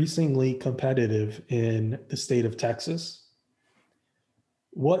increasingly competitive in the state of Texas,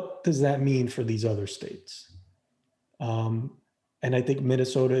 what does that mean for these other states? And I think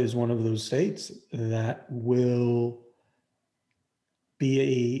Minnesota is one of those states that will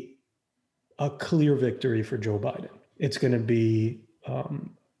be a clear victory for Joe Biden. It's going to be, I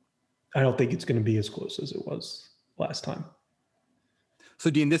don't think it's going to be as close as it was last time. So,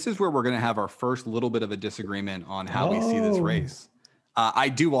 Dean, this is where we're going to have our first little bit of a disagreement on how we see this race. I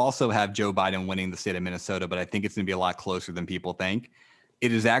do also have Joe Biden winning the state of Minnesota, but I think it's going to be a lot closer than people think.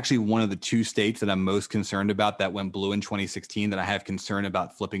 It is actually one of the two states that I'm most concerned about that went blue in 2016 that I have concern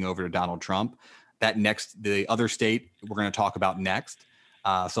about flipping over to Donald Trump. The other state we're going to talk about next.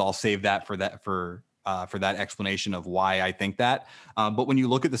 So I'll save that for that explanation of why I think that. But when you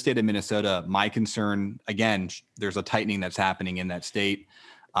look at the state of Minnesota, my concern, again, there's a tightening that's happening in that state.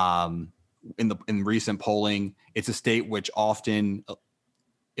 In recent polling, it's a state that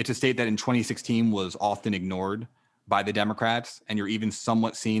in 2016 was often ignored by the Democrats, and you're even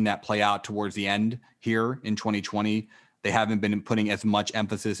somewhat seeing that play out towards the end here in 2020. They haven't been putting as much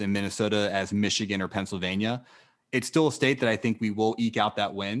emphasis in Minnesota as Michigan or Pennsylvania. It's still a state that I think we will eke out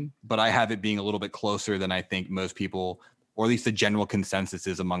that win, but I have it being a little bit closer than I think most people, or at least the general consensus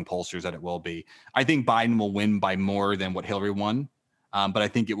is among pollsters that it will be. I think Biden will win by more than what Hillary won, but I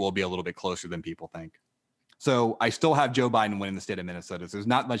think it will be a little bit closer than people think. So I still have Joe Biden winning the state of Minnesota. So there's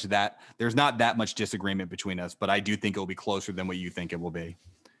not that much disagreement between us, but I do think it will be closer than what you think it will be.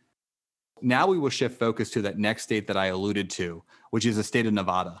 Now we will shift focus to that next state that I alluded to, which is the state of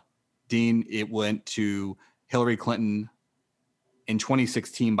Nevada. Dean, it went to Hillary Clinton in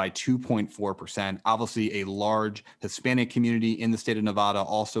 2016 by 2.4%. Obviously a large Hispanic community in the state of Nevada,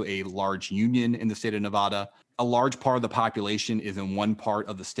 also a large union in the state of Nevada. A large part of the population is in one part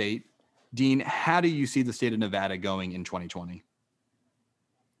of the state. Dean, how do you see the state of Nevada going in 2020?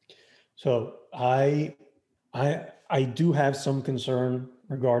 So I do have some concern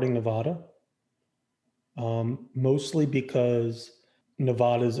regarding Nevada, mostly because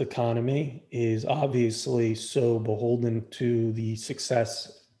Nevada's economy is obviously so beholden to the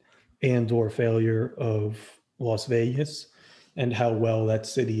success and or failure of Las Vegas and how well that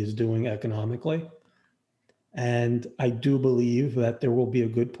city is doing economically. And I do believe that there will be a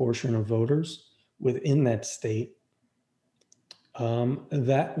good portion of voters within that state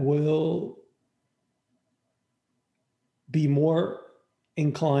that will be more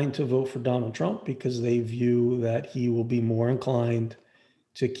inclined to vote for Donald Trump because they view that he will be more inclined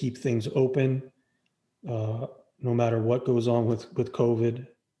to keep things open no matter what goes on with COVID,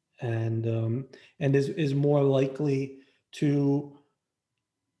 and is more likely to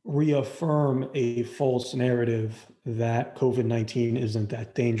reaffirm a false narrative that COVID-19 isn't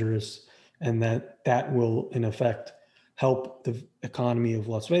that dangerous and that will in effect help the economy of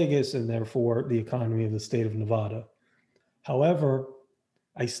Las Vegas and therefore the economy of the state of Nevada. However,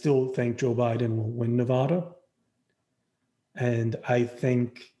 I still think Joe Biden will win Nevada. And I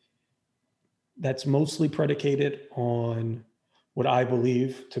think that's mostly predicated on what I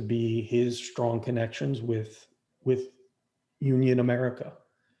believe to be his strong connections with Union America.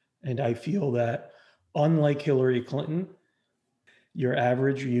 And I feel that unlike Hillary Clinton, your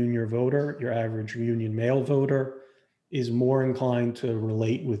average union voter, your average union male voter is more inclined to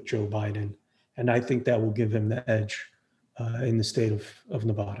relate with Joe Biden. And I think that will give him the edge in the state of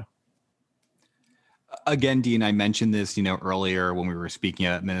Nevada. Again, Dean, I mentioned this, earlier when we were speaking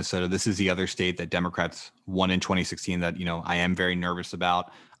at Minnesota. This is the other state that Democrats won in 2016 that, I am very nervous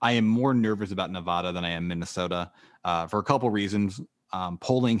about. I am more nervous about Nevada than I am Minnesota for a couple reasons.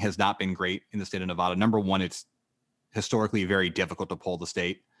 Polling has not been great in the state of Nevada. Number one, it's historically very difficult to poll the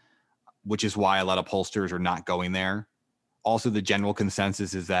state, which is why a lot of pollsters are not going there. Also, the general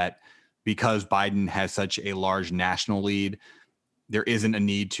consensus is that because Biden has such a large national lead, there isn't a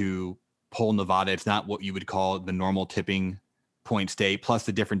need to poll Nevada. It's not what you would call the normal tipping point state. Plus,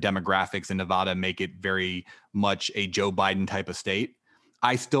 the different demographics in Nevada make it very much a Joe Biden type of state.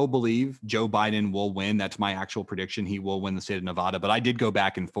 I still believe Joe Biden will win. That's my actual prediction. He will win the state of Nevada. But I did go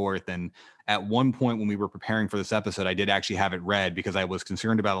back and forth. And at one point when we were preparing for this episode, I did actually have it read because I was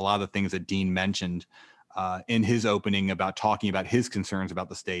concerned about a lot of the things that Dean mentioned in his opening about talking about his concerns about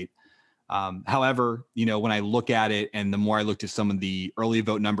the state. However, when I look at it and the more I looked at some of the early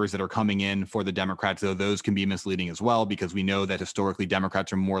vote numbers that are coming in for the Democrats, though, those can be misleading as well, because we know that historically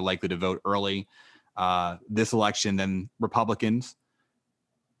Democrats are more likely to vote early this election than Republicans.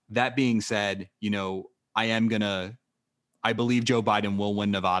 That being said, I believe Joe Biden will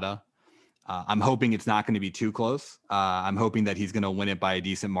win Nevada. I'm hoping it's not going to be too close. I'm hoping that he's going to win it by a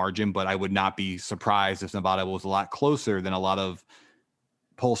decent margin, but I would not be surprised if Nevada was a lot closer than a lot of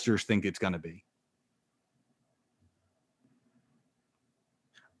pollsters think it's going to be.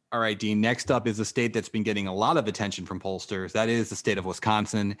 All right, Dean, next up is a state that's been getting a lot of attention from pollsters. That is the state of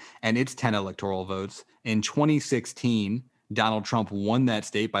Wisconsin and its 10 electoral votes. In 2016, Donald Trump won that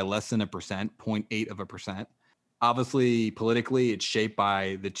state by less than 0.8%. Obviously, politically, it's shaped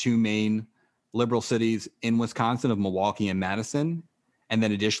by the two main liberal cities in Wisconsin of Milwaukee and Madison. And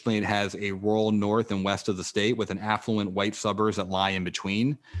then additionally, it has a rural north and west of the state with an affluent white suburbs that lie in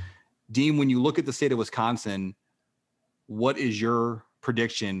between. Dean, when you look at the state of Wisconsin, what is your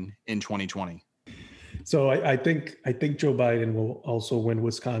prediction in 2020? So I think Joe Biden will also win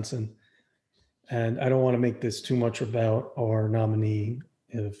Wisconsin. And I don't want to make this too much about our nominee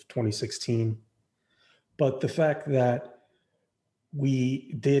of 2016. But the fact that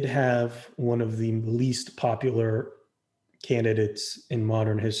we did have one of the least popular candidates in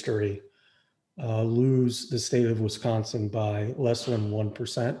modern history lose the state of Wisconsin by less than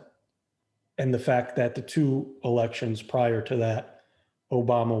 1%. And the fact that the two elections prior to that,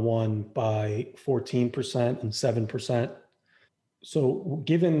 Obama won by 14% and 7%. So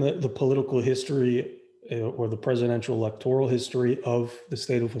given the political history or the presidential electoral history of the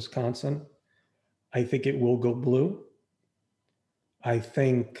state of Wisconsin, I think it will go blue. I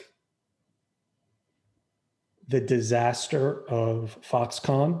think the disaster of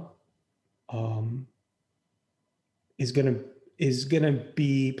Foxconn is going to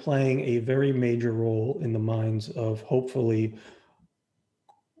be playing a very major role in the minds of hopefully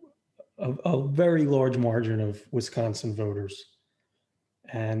a very large margin of Wisconsin voters.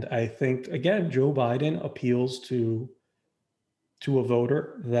 And I think, again, Joe Biden appeals to a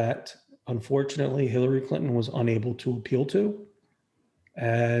voter that unfortunately Hillary Clinton was unable to appeal to.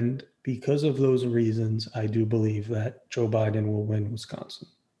 And because of those reasons, I do believe that Joe Biden will win Wisconsin.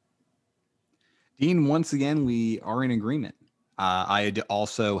 Dean, once again, we are in agreement. I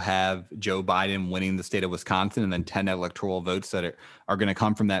also have Joe Biden winning the state of Wisconsin and then 10 electoral votes that are going to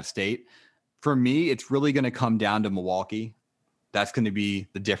come from that state. For me, it's really going to come down to Milwaukee. That's going to be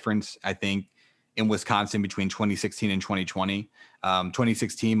the difference, I think, in Wisconsin between 2016 and 2020.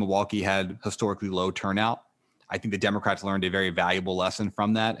 2016, Milwaukee had historically low turnout. I think the Democrats learned a very valuable lesson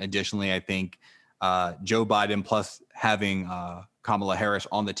from that. Additionally, I think Joe Biden plus having Kamala Harris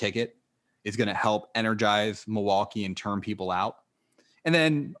on the ticket is going to help energize Milwaukee and turn people out. And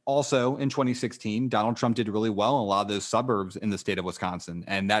then also in 2016, Donald Trump did really well in a lot of those suburbs in the state of Wisconsin,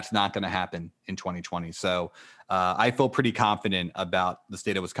 and that's not going to happen in 2020. So I feel pretty confident about the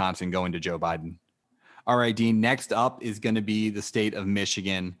state of Wisconsin going to Joe Biden. All right, Dean, next up is going to be the state of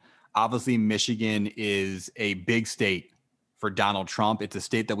Michigan. Obviously, Michigan is a big state for Donald Trump. It's a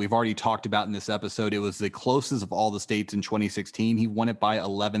state that we've already talked about in this episode. It was the closest of all the states in 2016. He won it by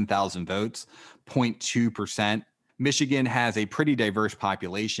 11,000 votes, 0.2%. Michigan has a pretty diverse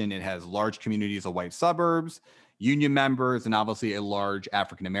population. It has large communities of white suburbs, union members, and obviously a large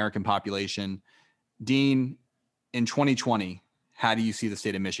African-American population. Dean, in 2020, how do you see the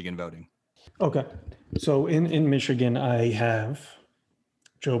state of Michigan voting? Okay. So in Michigan, I have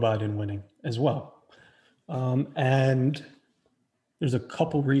Joe Biden winning as well. And there's a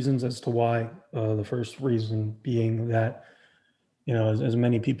couple reasons as to why. The first reason being that, as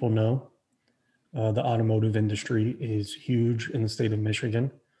many people know, the automotive industry is huge in the state of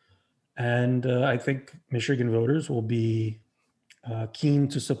Michigan. And I think Michigan voters will be keen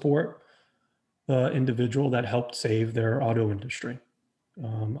to support the individual that helped save their auto industry.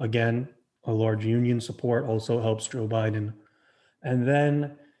 Again, a large union support also helps Joe Biden. And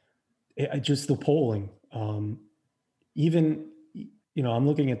then just the polling. I'm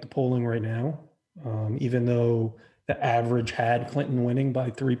looking at the polling right now, even though the average had Clinton winning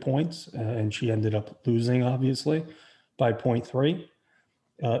by 3 points, and she ended up losing, obviously, by 0.3.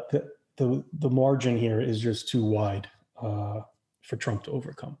 The margin here is just too wide for Trump to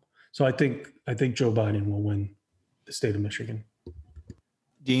overcome. So I think Joe Biden will win the state of Michigan.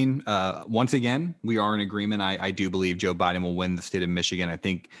 Dean, once again, we are in agreement. I do believe Joe Biden will win the state of Michigan. I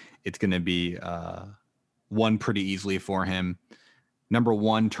think it's going to be won pretty easily for him. Number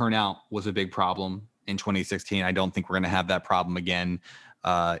one, turnout was a big problem in 2016. I don't think we're going to have that problem again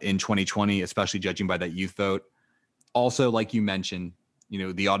in 2020, especially judging by that youth vote. Also, like you mentioned,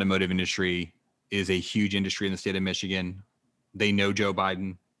 the automotive industry is a huge industry in the state of Michigan. They know Joe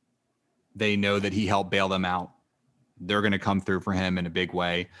Biden. They know that he helped bail them out. They're going to come through for him in a big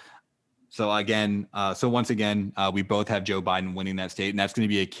way. So once again, we both have Joe Biden winning that state, and that's going to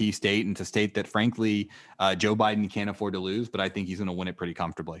be a key state. And it's a state that, frankly, Joe Biden can't afford to lose, but I think he's going to win it pretty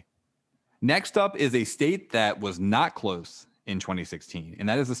comfortably. Next up is a state that was not close in 2016, and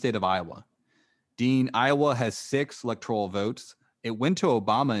that is the state of Iowa. Dean, Iowa has 6 electoral votes. It went to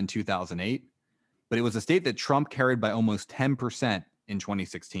Obama in 2008, but it was a state that Trump carried by almost 10% in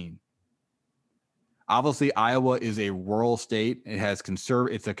 2016. Obviously, Iowa is a rural state.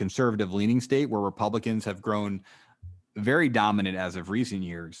 It's a conservative leaning state where Republicans have grown very dominant as of recent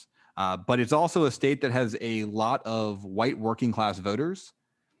years. But it's also a state that has a lot of white working class voters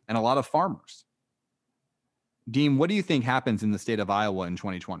and a lot of farmers. Dean, what do you think happens in the state of Iowa in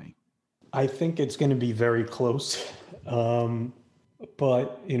 2020? I think it's going to be very close.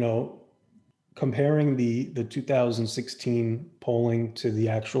 But, comparing the 2016 polling to the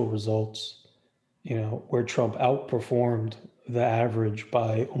actual results, where Trump outperformed the average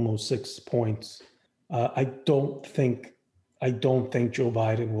by almost 6 points, I don't think Joe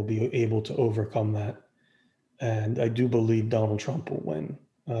Biden will be able to overcome that. And I do believe Donald Trump will win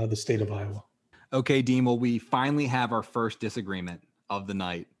the state of Iowa. Okay, Dean, well, we finally have our first disagreement of the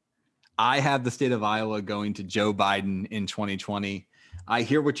night. I have the state of Iowa going to Joe Biden in 2020. I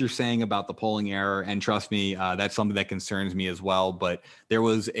hear what you're saying about the polling error, and trust me, that's something that concerns me as well. But there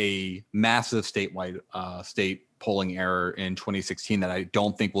was a massive statewide state polling error in 2016 that I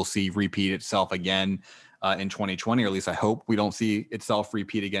don't think we'll see repeat itself again in 2020, or at least I hope we don't see itself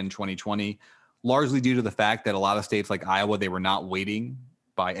repeat again in 2020, largely due to the fact that a lot of states like Iowa, they were not weighting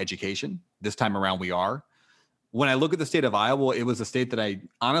by education. This time around, we are. When I look at the state of Iowa, it was a state that I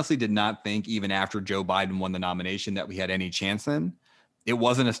honestly did not think, even after Joe Biden won the nomination, that we had any chance in. It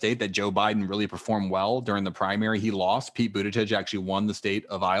wasn't a state that Joe Biden really performed well during the primary. He lost. Pete Buttigieg actually won the state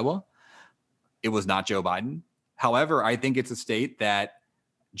of Iowa. It was not Joe Biden. However, I think it's a state that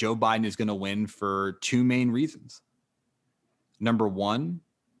Joe Biden is going to win for 2 main reasons. Number one,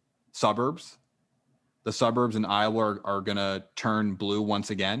 suburbs. The suburbs in Iowa are going to turn blue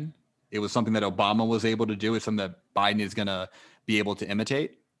once again. It was something that Obama was able to do. It's something that Biden is going to be able to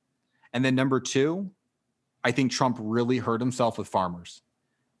imitate. And then number 2, I think Trump really hurt himself with farmers.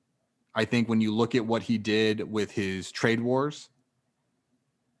 I think when you look at what he did with his trade wars,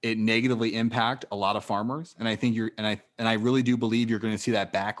 it negatively impacted a lot of farmers. And I think I really do believe you're going to see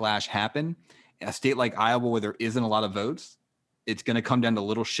that backlash happen. In a state like Iowa, where there isn't a lot of votes, it's going to come down to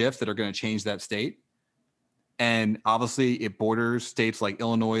little shifts that are going to change that state. And obviously it borders states like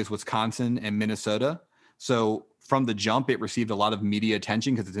Illinois, Wisconsin, and Minnesota. So from the jump, it received a lot of media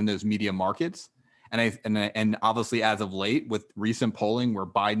attention because it's in those media markets. And obviously, as of late, with recent polling where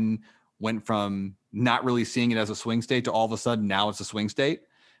Biden went from not really seeing it as a swing state to all of a sudden now it's a swing state,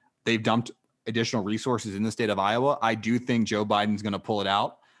 they've dumped additional resources in the state of Iowa. I do think Joe Biden's going to pull it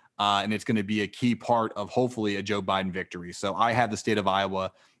out, and it's going to be a key part of hopefully a Joe Biden victory. So I have the state of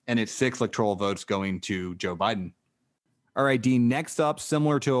Iowa, and it's 6 electoral votes going to Joe Biden. All right, Dean, next up,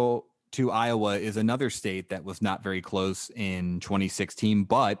 similar to Iowa, is another state that was not very close in 2016,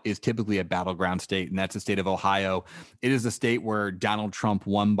 but is typically a battleground state, and that's the state of Ohio. It is a state where Donald Trump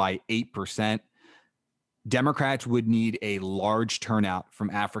won by 8%. Democrats would need a large turnout from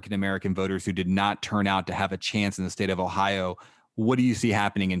African-American voters who did not turn out to have a chance in the state of Ohio. What do you see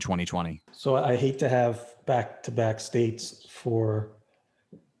happening in 2020? So I hate to have back-to-back states for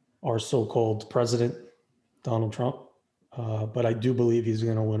our so-called president, Donald Trump, but I do believe he's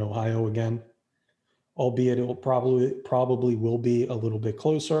going to win Ohio again, albeit it will probably will be a little bit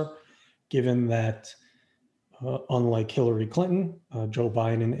closer, given that unlike Hillary Clinton, Joe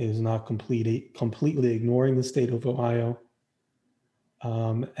Biden is not completely ignoring the state of Ohio.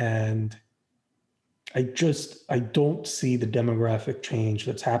 And I don't see the demographic change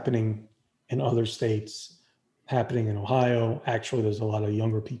that's happening in other states happening in Ohio. Actually, there's a lot of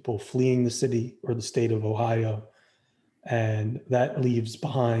younger people fleeing the city or the state of Ohio, and that leaves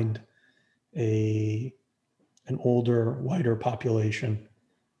behind an older, whiter population.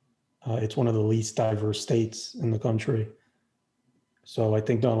 It's one of the least diverse states in the country. So I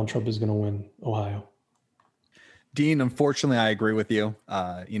think Donald Trump is going to win Ohio. Dean, unfortunately, I agree with you.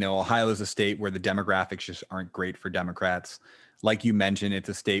 Ohio is a state where the demographics just aren't great for Democrats. Like you mentioned, it's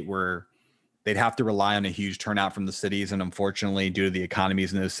a state where they'd have to rely on a huge turnout from the cities. And unfortunately, due to the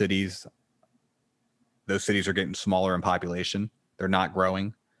economies in those cities are getting smaller in population. They're not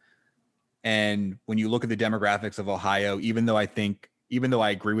growing. And when you look at the demographics of Ohio, even though I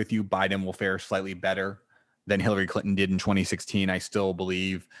agree with you, Biden will fare slightly better than Hillary Clinton did in 2016, I still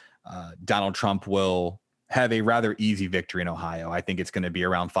believe Donald Trump will have a rather easy victory in Ohio. I think it's going to be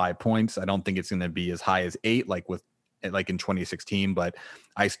around 5 points. I don't think it's going to be as high as 8 like in 2016, but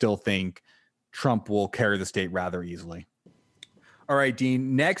I still think Trump will carry the state rather easily. All right,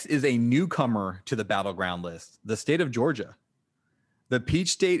 Dean, next is a newcomer to the battleground list, the state of Georgia. The Peach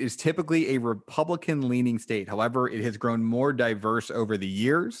State is typically a Republican-leaning state. However, it has grown more diverse over the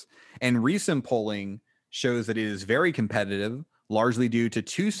years, and recent polling shows that it is very competitive, largely due to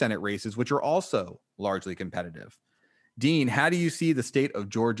 2 Senate races, which are also largely competitive. Dean, how do you see the state of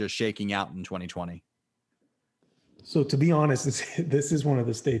Georgia shaking out in 2020? So to be honest, this is one of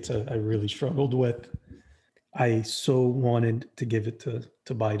the states I really struggled with. I so wanted to give it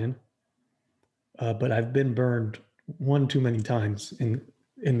to Biden, but I've been burned one too many times in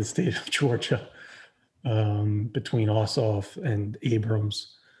the state of Georgia between Ossoff and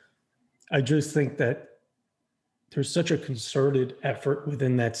Abrams. I just think that there's such a concerted effort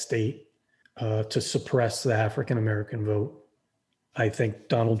within that state to suppress the African-American vote. I think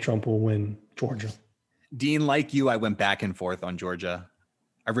Donald Trump will win Georgia. Dean, like you, I went back and forth on Georgia.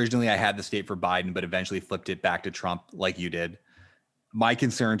 Originally, I had the state for Biden, but eventually flipped it back to Trump like you did. My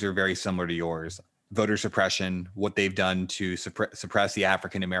concerns are very similar to yours. Voter suppression, what they've done to suppress the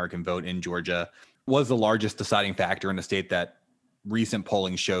African-American vote in Georgia was the largest deciding factor in a state that recent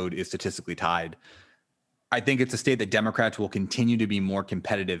polling showed is statistically tied. I think it's a state that Democrats will continue to be more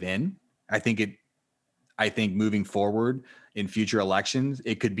competitive in. I think moving forward in future elections,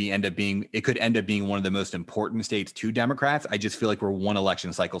 it could end up being one of the most important states to Democrats. I just feel like we're one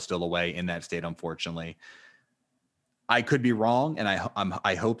election cycle still away in that state, unfortunately. I could be wrong, and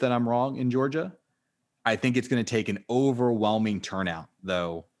I hope that I'm wrong in Georgia. I think it's going to take an overwhelming turnout,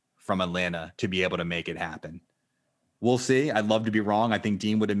 though, from Atlanta to be able to make it happen. We'll see. I'd love to be wrong. I think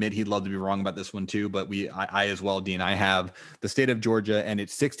Dean would admit he'd love to be wrong about this one too, but I as well, Dean, I have the state of Georgia and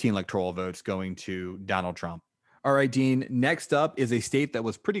its 16 electoral votes going to Donald Trump. All right, Dean, next up is a state that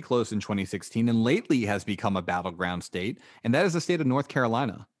was pretty close in 2016 and lately has become a battleground state, and that is the state of North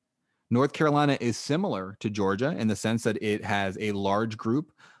Carolina. North Carolina is similar to Georgia in the sense that it has a large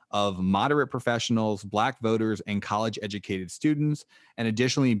group of moderate professionals, Black voters, and college-educated students, and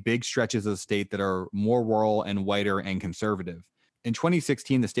additionally big stretches of the state that are more rural and whiter and conservative. In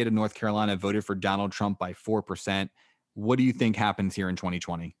 2016, the state of North Carolina voted for Donald Trump by 4%. What do you think happens here in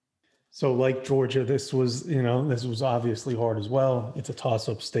 2020? So like Georgia, this was obviously hard as well. It's a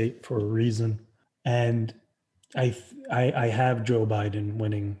toss-up state for a reason. And I have Joe Biden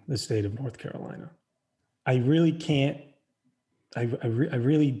winning the state of North Carolina. I really can't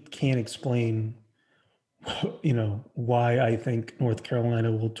explain, why I think North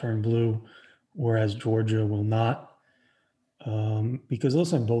Carolina will turn blue, whereas Georgia will not. Because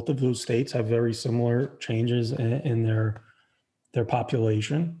listen, both of those states have very similar changes in their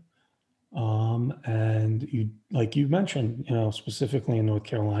population. And you mentioned, specifically in North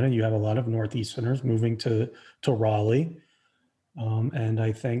Carolina, you have a lot of Northeasterners moving to Raleigh. And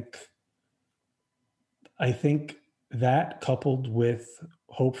I think that coupled with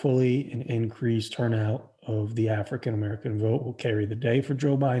hopefully an increased turnout of the African-American vote will carry the day for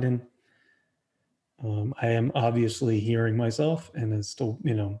Joe Biden. I am obviously hearing myself, and it's still,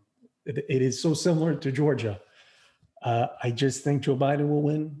 it is so similar to Georgia. I just think Joe Biden will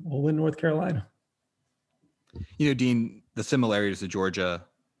win North Carolina. Dean, the similarities to Georgia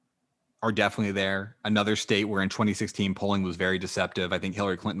are definitely there. Another state where in 2016 polling was very deceptive. I think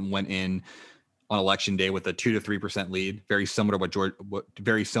Hillary Clinton went in on election day with a 2 to 3% lead, very similar to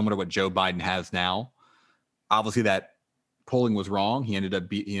what Joe Biden has now. Obviously, that polling was wrong.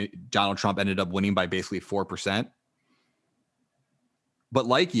 Donald Trump ended up winning by basically 4%. But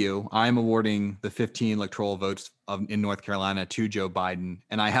like you, I'm awarding the 15 electoral votes in North Carolina to Joe Biden,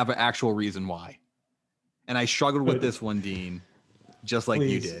 and I have an actual reason why. And I struggled with this one, Dean, just like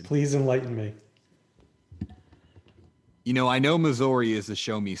you did. Please enlighten me. I know Missouri is a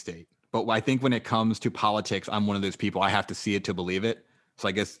show me state, but I think when it comes to politics, I'm one of those people. I have to see it to believe it. So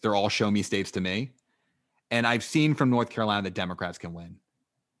I guess they're all show me states to me. And I've seen from North Carolina that Democrats can win.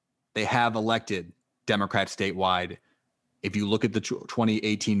 They have elected Democrats statewide. If you look at the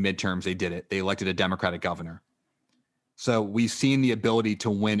 2018 midterms, they did it. They elected a Democratic governor. So we've seen the ability to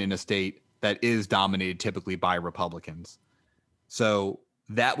win in a state that is dominated typically by Republicans. So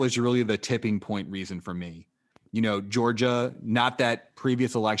that was really the tipping point reason for me. Georgia, not that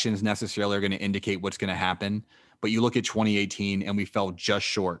previous elections necessarily are going to indicate what's going to happen, but you look at 2018 and we fell just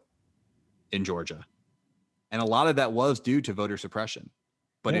short in Georgia. And a lot of that was due to voter suppression.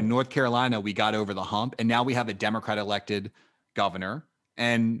 But in North Carolina, we got over the hump, and now we have a Democrat-elected governor.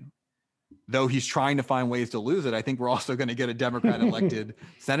 And though he's trying to find ways to lose it, I think we're also going to get a Democrat-elected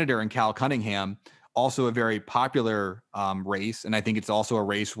senator in Cal Cunningham, also a very popular race. And I think it's also a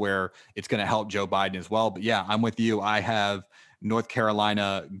race where it's going to help Joe Biden as well. But yeah, I'm with you. I have North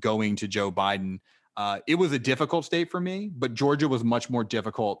Carolina going to Joe Biden. It was a difficult state for me, but Georgia was much more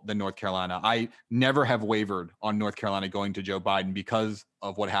difficult than North Carolina. I never have wavered on North Carolina going to Joe Biden because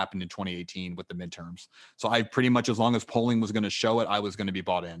of what happened in 2018 with the midterms. So I pretty much, as long as polling was going to show it, I was going to be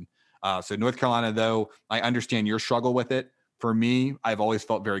bought in. So North Carolina, though, I understand your struggle with it. For me, I've always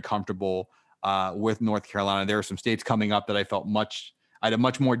felt very comfortable with North Carolina. There are some states coming up that I had a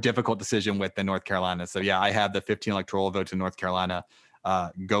much more difficult decision with than North Carolina. So yeah, I have the 15 electoral votes in North Carolina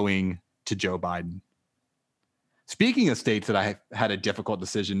going to Joe Biden. Speaking of states that I had a difficult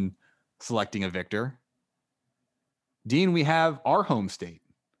decision selecting a victor, Dean, we have our home state,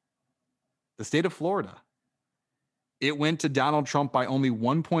 the state of Florida. It went to Donald Trump by only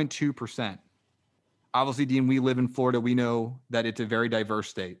 1.2%. Obviously, Dean, we live in Florida. We know that it's a very diverse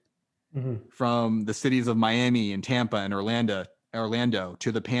state. Mm-hmm. From the cities of Miami and Tampa and Orlando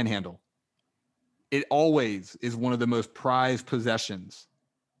to the Panhandle. It always is one of the most prized possessions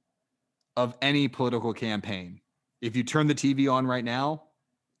of any political campaign. If you turn the TV on right now,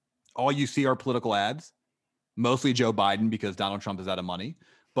 all you see are political ads, mostly Joe Biden because Donald Trump is out of money,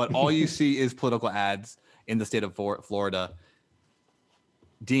 but all you see is political ads in the state of Florida.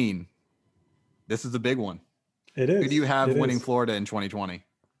 Dean, this is a big one. It is. Who do you have winning Florida in 2020?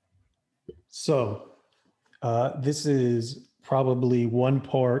 So this is probably one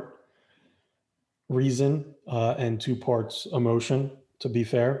part reason and two parts emotion, to be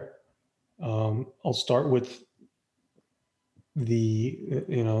fair. I'll start with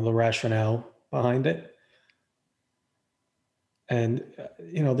the rationale behind it. And,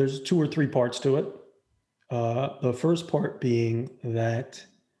 there's 2 or 3 parts to it. The first part being that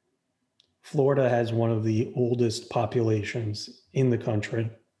Florida has one of the oldest populations in the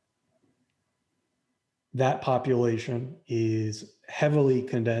country. That population is heavily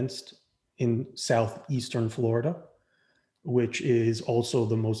condensed in southeastern Florida, which is also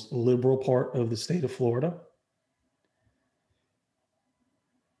the most liberal part of the state of Florida.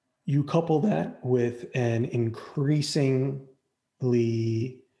 You couple that with an increasingly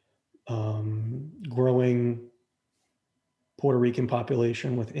growing Puerto Rican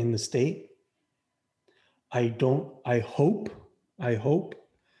population within the state. I hope,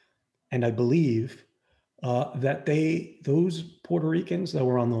 and I believe that those Puerto Ricans that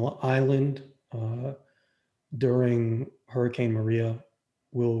were on the island during Hurricane Maria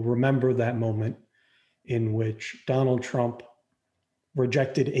will remember that moment in which Donald Trump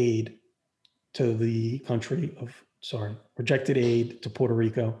rejected aid to Puerto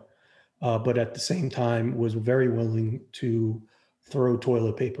Rico, but at the same time was very willing to throw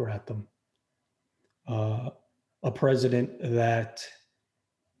toilet paper at them. A president that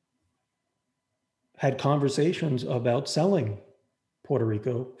had conversations about selling Puerto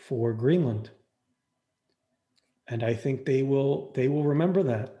Rico for Greenland. And I think they will remember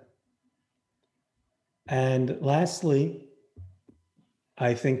that. And lastly,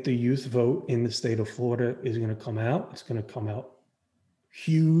 I think the youth vote in the state of Florida is going to come out. It's going to come out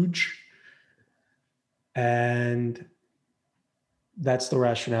huge. And that's the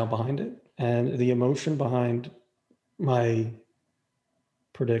rationale behind it. And the emotion behind my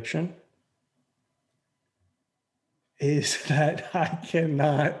prediction is that I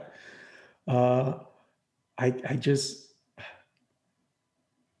cannot, I just,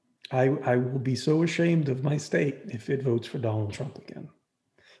 I will be so ashamed of my state if it votes for Donald Trump again.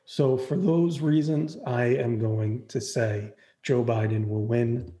 So for those reasons, I am going to say Joe Biden will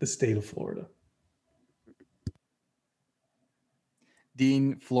win the state of Florida.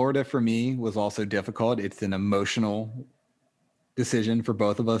 Dean, Florida for me was also difficult. It's an emotional decision for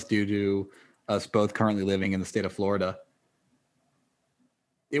both of us due to us both currently living in the state of Florida.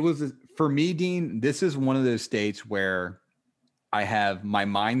 It was, for me, Dean, this is one of those states where I have my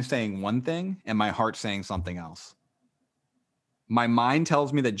mind saying one thing and my heart saying something else. My mind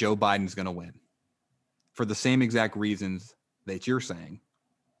tells me that Joe Biden's going to win for the same exact reasons that you're saying.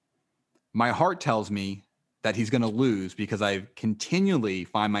 My heart tells me that he's going to lose because I continually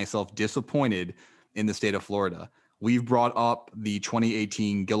find myself disappointed in the state of Florida. We've brought up the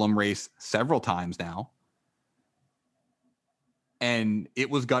 2018 Gillum race several times now, and it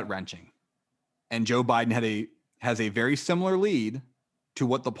was gut-wrenching. And Joe Biden has a very similar lead to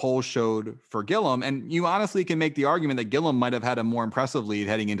what the polls showed for Gillum. And you honestly can make the argument that Gillum might have had a more impressive lead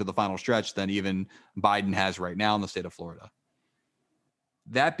heading into the final stretch than even Biden has right now in the state of Florida.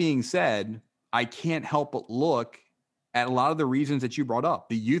 That being said, I can't help but look at a lot of the reasons that you brought up.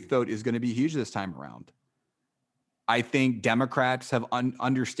 The youth vote is going to be huge this time around. I think Democrats have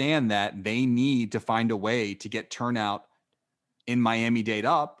understand that they need to find a way to get turnout in Miami-Dade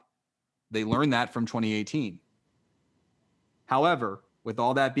up. They learned that from 2018. However, with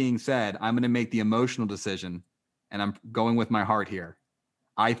all that being said, I'm going to make the emotional decision, and I'm going with my heart here.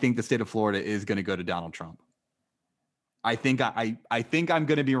 I think the state of Florida is going to go to Donald Trump. I think I'm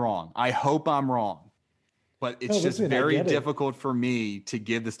going to be wrong. I hope I'm wrong. But it's just very difficult for me to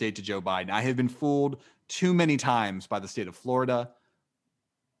give the state to Joe Biden. I have been fooled too many times by the state of Florida.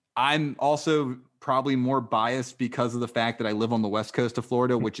 I'm also probably more biased because of the fact that I live on the west coast of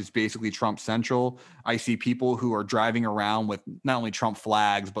Florida, which is basically Trump central. I see people who are driving around with not only Trump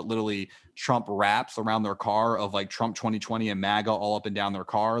flags, but literally Trump wraps around their car of like Trump 2020 and MAGA all up and down their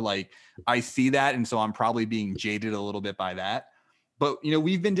car. Like I see that. And so I'm probably being jaded a little bit by that. But, you know,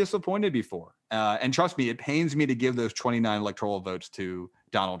 we've been disappointed before. And trust me, it pains me to give those 29 electoral votes to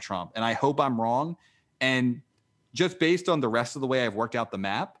Donald Trump. And I hope I'm wrong. And just based on the rest of the way I've worked out the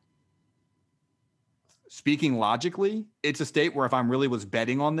map, speaking logically, it's a state where if I'm really was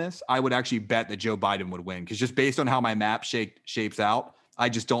betting on this, I would actually bet that Joe Biden would win. Because just based on how my map shapes out, I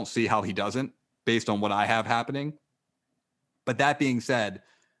just don't see how he doesn't based on what I have happening. But that being said,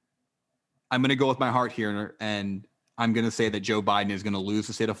 I'm going to go with my heart here, and I'm going to say that Joe Biden is going to lose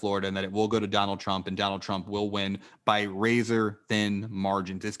the state of Florida and that it will go to Donald Trump, and Donald Trump will win by razor thin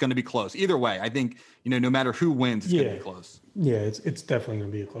margins. It's going to be close. Either way, I think, you know, no matter who wins, it's going to be close. Yeah, it's definitely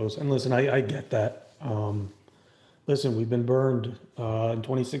going to be close. And listen, I get that. Listen, we've been burned in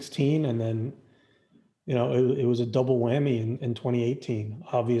 2016, and then, you know, it was a double whammy in 2018,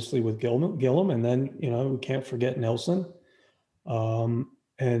 obviously with Gillum, and then, you know, we can't forget Nelson.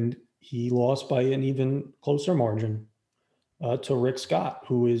 And he lost by an even closer margin to Rick Scott,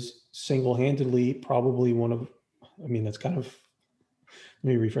 who is single-handedly probably one of, I mean, that's kind of,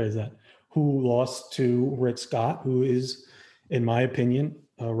 let me rephrase that, who lost to Rick Scott, who is, in my opinion,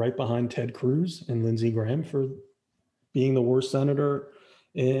 right behind Ted Cruz and Lindsey Graham for being the worst senator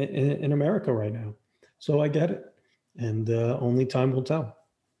in America right now. So I get it. And only time will tell.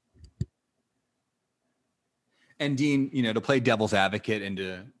 And Dean, you know, to play devil's advocate and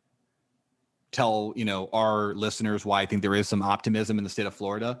to tell, you know, our listeners why I think there is some optimism in the state of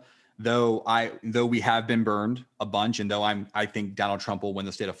Florida, though we have been burned a bunch, and though I think Donald Trump will win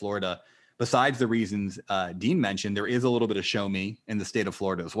the state of Florida, besides the reasons Dean mentioned, there is a little bit of show me in the state of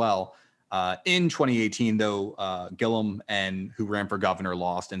Florida as well. In 2018, though, Gillum and who ran for governor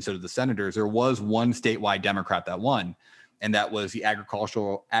lost, and so did the senators, there was one statewide Democrat that won, and that was the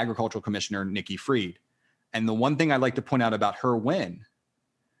agricultural commissioner, Nikki Fried. And the one thing I'd like to point out about her win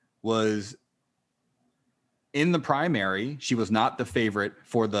was in the primary, she was not the favorite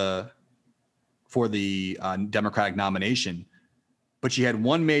for the Democratic nomination, but she had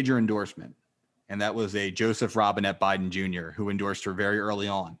one major endorsement, and that was a Joseph Robinette Biden Jr., who endorsed her very early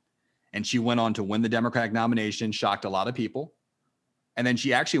on. And she went on to win the Democratic nomination, shocked a lot of people. And then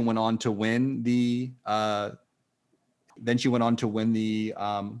she actually went on to win the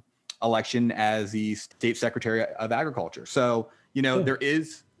election as the state secretary of agriculture. So, you know, there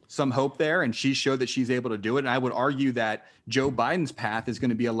is some hope there, and she showed that she's able to do it. And I would argue that Joe Biden's path is going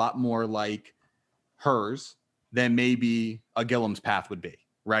to be a lot more like hers than maybe a Gillum's path would be,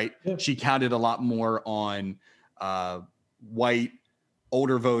 right? Yeah. She counted a lot more on white,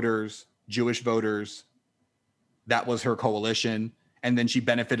 older voters, Jewish voters, That was her coalition. And then she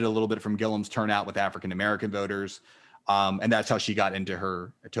benefited a little bit from Gilliam's turnout with African-American voters. And that's how she got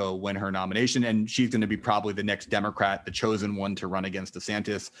to win her nomination. And she's going to be probably the next Democrat, the chosen one to run against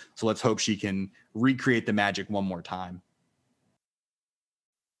DeSantis. So let's hope she can recreate the magic one more time.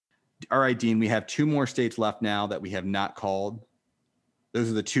 All right, Dean, we have 2 more states left now that we have not called. Those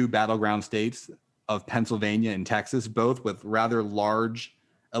are the 2 battleground states of Pennsylvania and Texas, both with rather large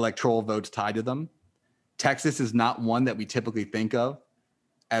electoral votes tied to them. Texas is not one that we typically think of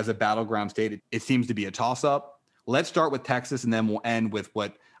as a battleground state. It seems to be a toss-up. Let's start with Texas, and then we'll end with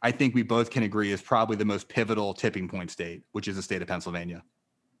what I think we both can agree is probably the most pivotal tipping point state, which is the state of Pennsylvania.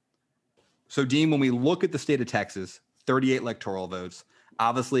 So, Dean, when we look at the state of Texas, 38 electoral votes,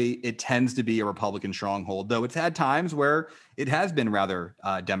 obviously it tends to be a Republican stronghold, though it's had times where it has been rather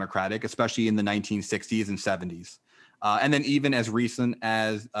Democratic, especially in the 1960s and 70s. And then even as recent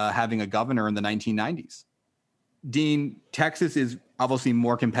as having a governor in the 1990s. Dean, Texas is obviously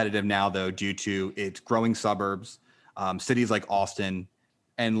more competitive now, though, due to its growing suburbs, cities like Austin,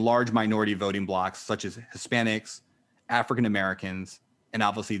 and large minority voting blocks such as Hispanics, African Americans, and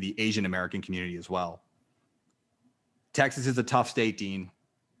obviously the Asian American community as well. Texas is a tough state, Dean.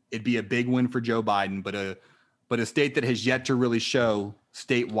 It'd be a big win for Joe Biden, but a state that has yet to really show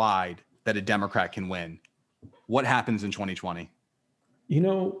statewide that a Democrat can win. What happens in 2020? You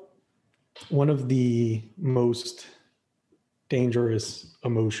know, one of the most dangerous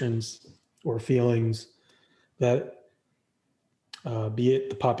emotions or feelings that be it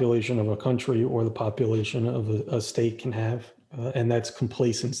the population of a country or the population of a state can have, and that's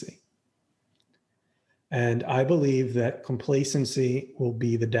complacency. And I believe that complacency will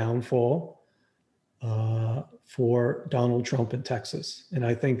be the downfall for Donald Trump in Texas. And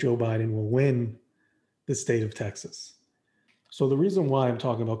I think Joe Biden will win the state of Texas. So the reason why I'm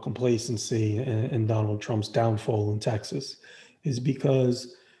talking about complacency and Donald Trump's downfall in Texas is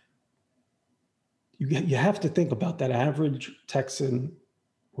because you have to think about that average Texan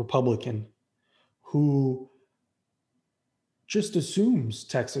Republican who just assumes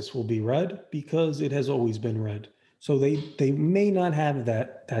Texas will be red because it has always been red. So they may not have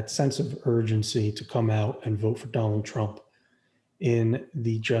that sense of urgency to come out and vote for Donald Trump in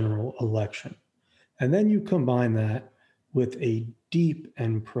the general election. And then you combine that with a deep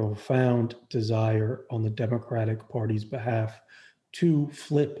and profound desire on the Democratic Party's behalf to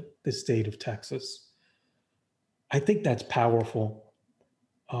flip the state of Texas. I think that's powerful.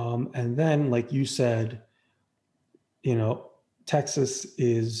 And then, like you said, you know, Texas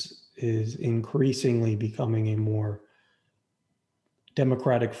is increasingly becoming a more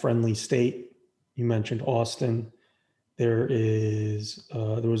Democratic-friendly state. You mentioned Austin. There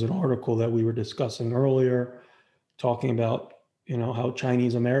was an article that we were discussing earlier talking about, you know, how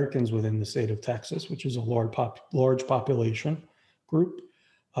Chinese Americans within the state of Texas, which is a large population group,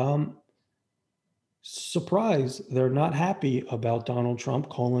 surprise, they're not happy about Donald Trump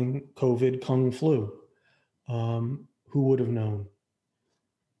calling COVID Kung Flu. Who would have known?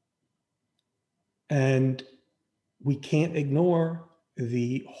 And we can't ignore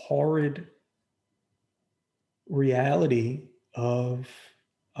the horrid reality of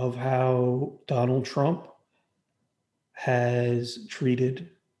how Donald Trump has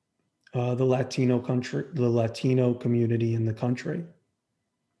treated the Latino community in the country.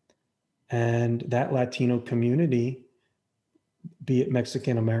 And that Latino community, be it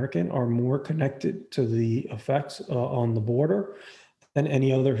Mexican American, are more connected to the effects on the border than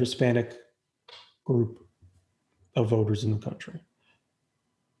any other Hispanic group of voters in the country.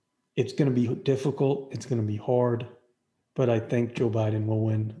 It's going to be difficult. It's going to be hard, but I think Joe Biden will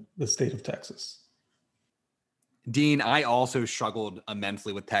win the state of Texas. Dean, I also struggled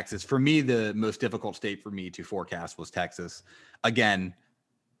immensely with Texas. For me, the most difficult state for me to forecast was Texas. Again,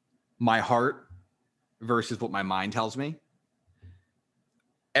 my heart versus what my mind tells me.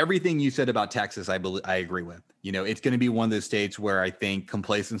 Everything you said about Texas, I agree with. You know, it's going to be one of those states where I think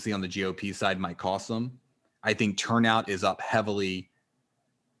complacency on the GOP side might cost them. I think turnout is up heavily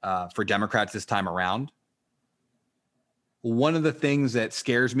for Democrats this time around. One of the things that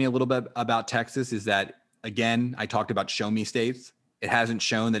scares me a little bit about Texas is that, again, I talked about show me states. It hasn't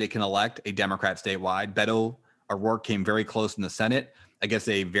shown that it can elect a Democrat statewide. Beto O'Rourke came very close in the Senate against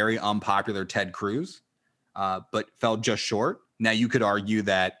a very unpopular Ted Cruz, but fell just short. Now, you could argue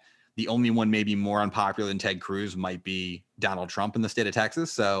that the only one maybe more unpopular than Ted Cruz might be Donald Trump in the state of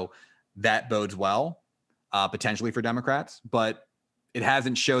Texas. So that bodes well, potentially for Democrats, but it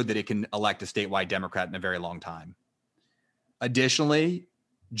hasn't showed that it can elect a statewide Democrat in a very long time. Additionally,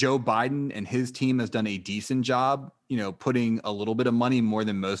 Joe Biden and his team has done a decent job, you know, putting a little bit of money more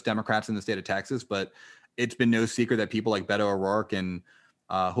than most Democrats in the state of Texas. But It's been no secret that people like Beto O'Rourke and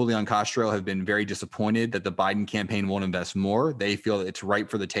Julian Castro have been very disappointed that the Biden campaign won't invest more. They feel that it's ripe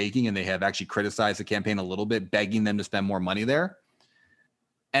for the taking, and they have actually criticized the campaign a little bit, begging them to spend more money there.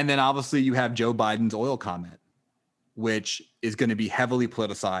 And then obviously you have Joe Biden's oil comment, which is going to be heavily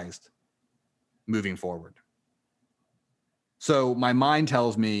politicized moving forward. So my mind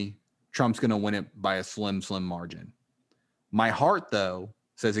tells me Trump's going to win it by a slim margin. My heart, though,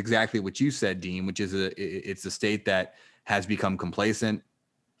 says exactly what you said, Dean, which is it's a state that has become complacent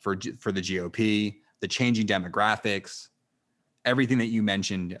for the GOP, the changing demographics, everything that you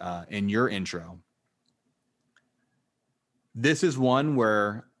mentioned in your intro. This is one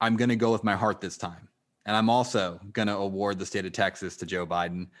where I'm going to go with my heart this time. And I'm also going to award the state of Texas to Joe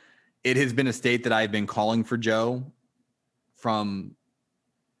Biden. It has been a state that I've been calling for Joe from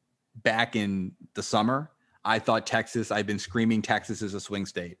back in the summer. I thought Texas, I've been screaming Texas is a swing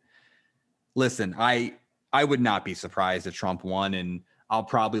state. Listen, I would not be surprised if Trump won, and I'll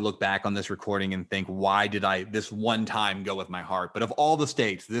probably look back on this recording and think, why did I this one time go with my heart? But of all the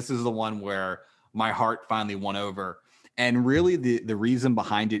states, this is the one where my heart finally won over. And really the reason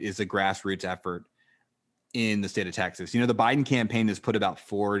behind it is a grassroots effort in the state of Texas. You know, the Biden campaign has put about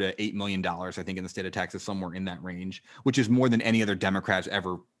 $4 to $8 million, I think, in the state of Texas, somewhere in that range, which is more than any other Democrats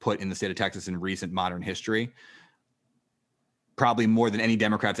ever put in the state of Texas in recent modern history. Probably more than any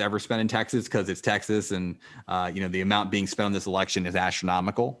Democrats ever spent in Texas, because it's Texas, and the amount being spent on this election is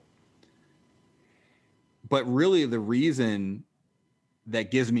astronomical. But really, the reason that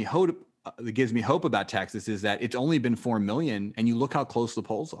gives me hope about Texas is that it's only been 4 million, and you look how close the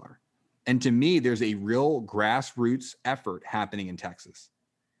polls are. And to me, there's a real grassroots effort happening in Texas.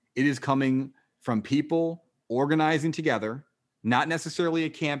 It is coming from people organizing together, not necessarily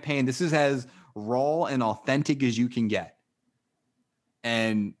a campaign. This is as raw and authentic as you can get.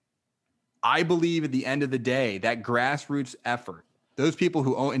 And I believe at the end of the day, that grassroots effort, those people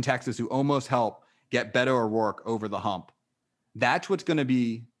who in Texas who almost help get Beto O'Rourke over the hump, that's what's going to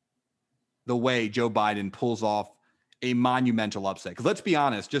be the way Joe Biden pulls off a monumental upset. Because let's be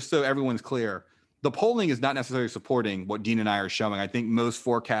honest, just so everyone's clear, the polling is not necessarily supporting what Dean and I are showing. I think most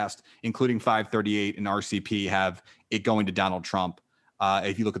forecasts, including 538 and RCP, have it going to Donald Trump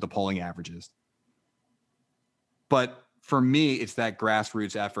if you look at the polling averages. But for me, it's that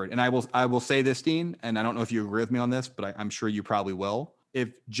grassroots effort. And I will say this, Dean, and I don't know if you agree with me on this, but I'm sure you probably will. If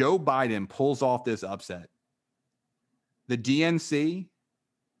Joe Biden pulls off this upset, the DNC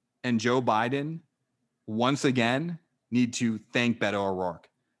and Joe Biden once again need to thank Beto O'Rourke,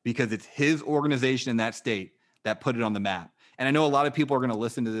 because it's his organization in that state that put it on the map. And I know a lot of people are going to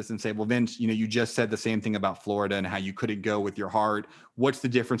listen to this and say, well, Vince, you just said the same thing about Florida and how you couldn't go with your heart. What's the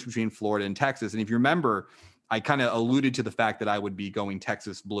difference between Florida and Texas? And if you remember, I kind of alluded to the fact that I would be going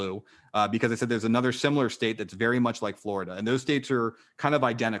Texas blue because I said there's another similar state that's very much like Florida. And those states are kind of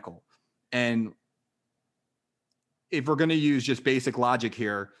identical. And if we're going to use just basic logic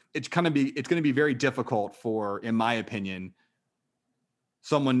here, it's going to be very difficult for, in my opinion,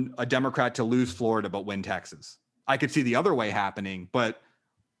 a Democrat to lose Florida but win Texas. I could see the other way happening, but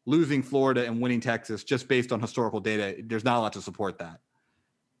losing Florida and winning Texas, just based on historical data, there's not a lot to support that.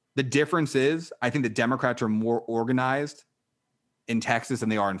 The difference is, I think the Democrats are more organized in Texas than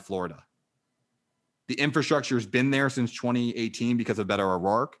they are in Florida. The infrastructure has been there since 2018 because of Beto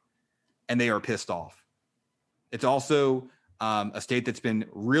O'Rourke, and they are pissed off. It's also a state that's been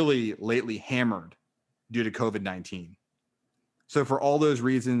really lately hammered due to COVID-19. So for all those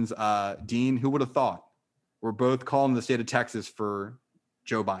reasons, Dean, who would have thought? We're both calling the state of Texas for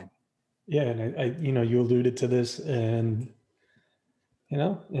Joe Biden. Yeah, and I you alluded to this, and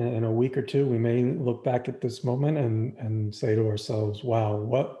in a week or two, we may look back at this moment and say to ourselves, wow,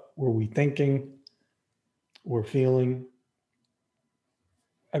 what were we thinking? We're feeling.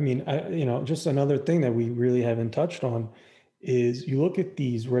 I mean, just another thing that we really haven't touched on is you look at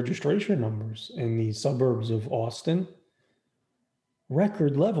these registration numbers in the suburbs of Austin,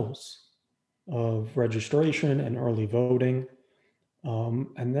 record levels of registration and early voting.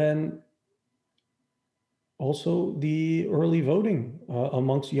 And then also the early voting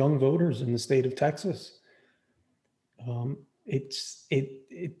amongst young voters in the state of Texas. It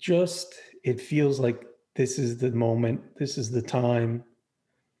feels like this is the moment, this is the time.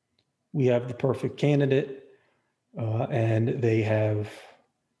 We have the perfect candidate, and they have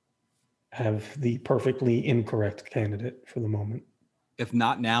the perfectly incorrect candidate for the moment. If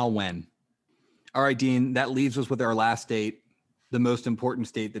not now, when? All right, Dean, that leaves us with our last state, the most important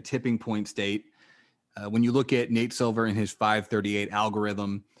state, the tipping point state. When you look at Nate Silver and his 538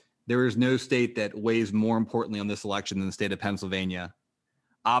 algorithm, there is no state that weighs more importantly on this election than the state of Pennsylvania.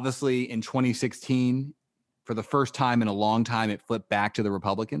 Obviously, in 2016, For the first time in a long time, it flipped back to the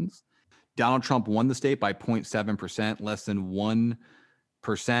Republicans. Donald Trump won the state by 0.7%, less than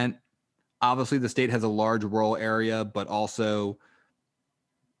 1%. Obviously, the state has a large rural area, but also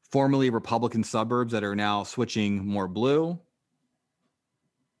formerly Republican suburbs that are now switching more blue.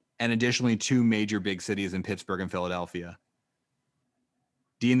 And additionally, 2 major big cities in Pittsburgh and Philadelphia.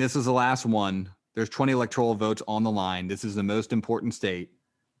 Dean, this is the last one. There's 20 electoral votes on the line. This is the most important state.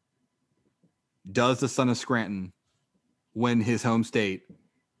 Does the son of Scranton win his home state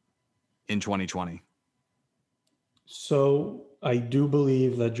in 2020? So I do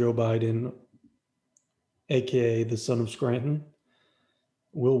believe that Joe Biden, aka the son of Scranton,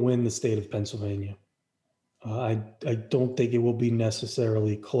 will win the state of Pennsylvania. I don't think it will be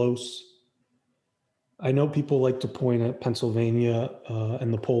necessarily close. I know people like to point at Pennsylvania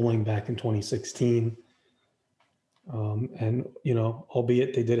and the polling back in 2016. And,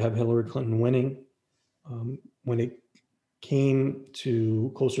 albeit they did have Hillary Clinton winning, when it came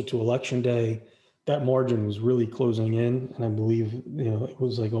to closer to election day, that margin was really closing in. And I believe, it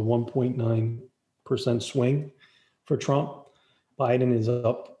was like a 1.9% swing for Trump. Biden is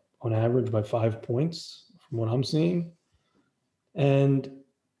up on average by 5 points from what I'm seeing. And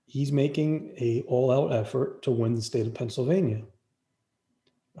he's making a all-out effort to win the state of Pennsylvania.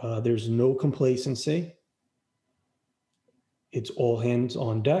 There's no complacency. It's all hands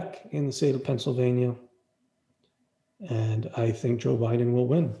on deck in the state of Pennsylvania. And I think Joe Biden will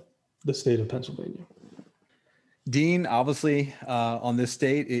win the state of Pennsylvania. Dean, obviously, on this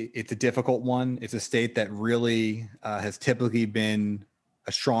state, it's a difficult one. It's a state that really has typically been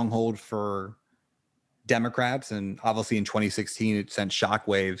a stronghold for Democrats. And obviously in 2016, it sent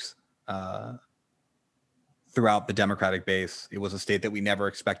shockwaves throughout the Democratic base. It was a state that we never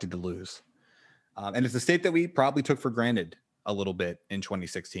expected to lose. And it's a state that we probably took for granted a little bit in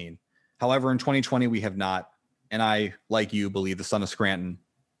 2016. However, in 2020, we have not. And I, like you, believe the son of Scranton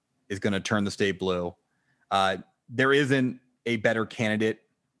is going to turn the state blue. There isn't a better candidate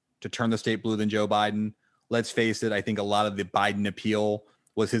to turn the state blue than Joe Biden. Let's face it. I think a lot of the Biden appeal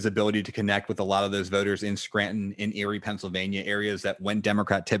was his ability to connect with a lot of those voters in Scranton, in Erie, Pennsylvania, areas that went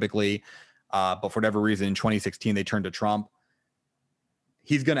Democrat typically. But for whatever reason, in 2016, they turned to Trump.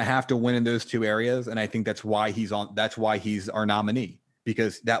 He's going to have to win in those 2 areas. And I think that's why he's our nominee,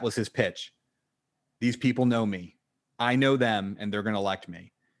 because that was his pitch. These people know me. I know them, and they're going to elect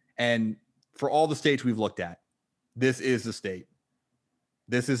me. And for all the states we've looked at, this is the state.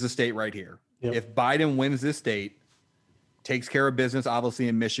 This is the state right here. Yep. If Biden wins this state, takes care of business, obviously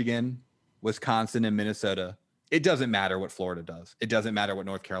in Michigan, Wisconsin, and Minnesota, it doesn't matter what Florida does. It doesn't matter what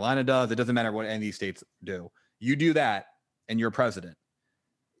North Carolina does. It doesn't matter what any of these states do. You do that, and you're president.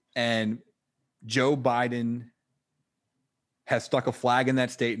 And Joe Biden has stuck a flag in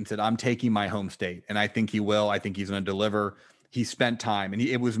that state and said, I'm taking my home state. And I think he will. I think he's going to deliver. He spent time, and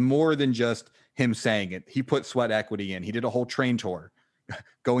it was more than just him saying it. He put sweat equity in. He did a whole train tour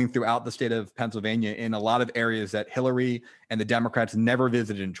going throughout the state of Pennsylvania in a lot of areas that Hillary and the Democrats never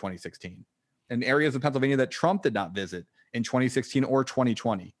visited in 2016, and areas of Pennsylvania that Trump did not visit in 2016 or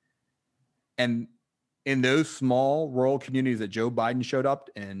 2020. And in those small rural communities that Joe Biden showed up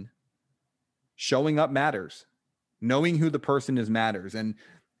in, showing up matters. Knowing who the person is matters. And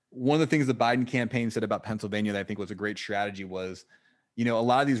one of the things the Biden campaign said about Pennsylvania that I think was a great strategy was, a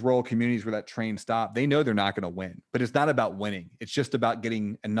lot of these rural communities where that train stopped, they know they're not going to win, but it's not about winning. It's just about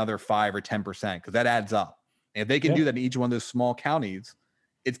getting another 5 or 10%, because that adds up. And if they can do that in each one of those small counties,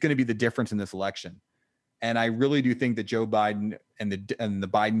 it's going to be the difference in this election. And I really do think that Joe Biden and the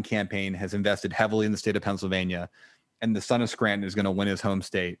Biden campaign has invested heavily in the state of Pennsylvania, and the son of Scranton is going to win his home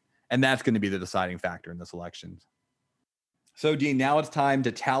state. And that's going to be the deciding factor in this election. So, Dean, now it's time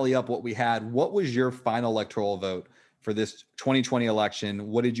to tally up what we had. What was your final electoral vote for this 2020 election?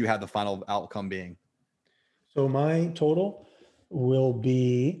 What did you have the final outcome being? So my total will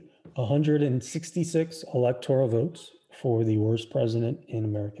be 166 electoral votes for the worst president in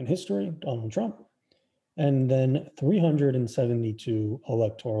American history, Donald Trump, and then 372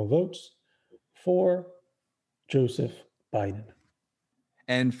 electoral votes for Joseph Biden.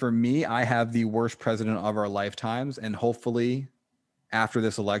 And for me, I have the worst president of our lifetimes, and hopefully after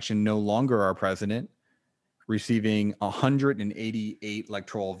this election, no longer our president, receiving 188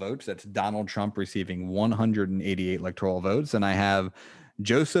 electoral votes. That's Donald Trump receiving 188 electoral votes. And I have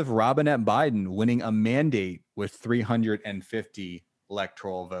Joseph Robinette Biden winning a mandate with 350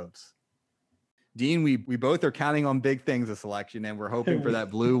 electoral votes. Dean, we both are counting on big things this election, and we're hoping for that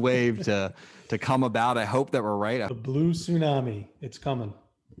blue wave to come about. I hope that we're right. The blue tsunami, it's coming.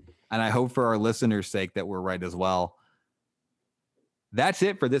 And I hope for our listeners' sake that we're right as well. That's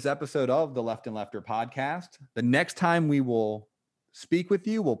it for this episode of the Left and Lefter podcast. The next time we will speak with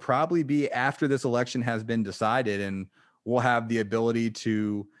you will probably be after this election has been decided, and we'll have the ability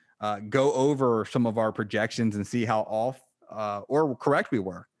to go over some of our projections and see how off or correct we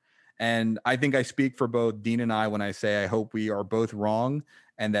were. And I think I speak for both Dean and I when I say I hope we are both wrong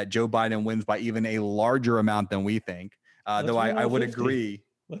and that Joe Biden wins by even a larger amount than we think. Though I would agree.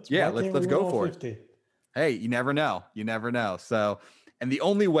 Let's go for it. Hey, you never know. You never know. So, and the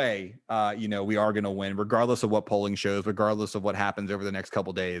only way, we are going to win, regardless of what polling shows, regardless of what happens over the next couple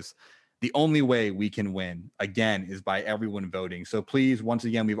of days, the only way we can win, again, is by everyone voting. So please, once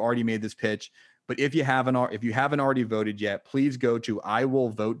again, we've already made this pitch, but if you haven't already voted yet, please go to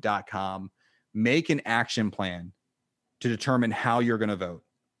iwillvote.com, make an action plan to determine how you're going to vote.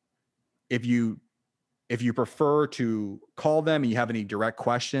 If you prefer to call them and you have any direct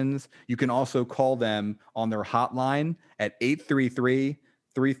questions, you can also call them on their hotline at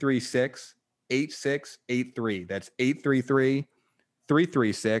 833-336-8683. That's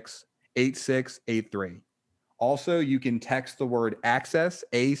 833-336-8683. Also, you can text the word access,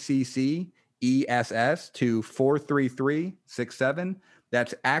 ACCESS, to 43367.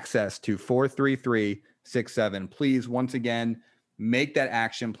 That's access to 43367. Please, once again, make that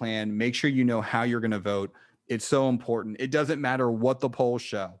action plan. Make sure you know how you're going to vote. It's so important. It doesn't matter what the polls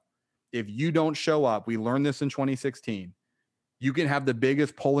show. If you don't show up, we learned this in 2016, you can have the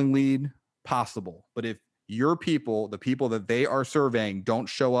biggest polling lead possible. But if your people, the people that they are surveying, don't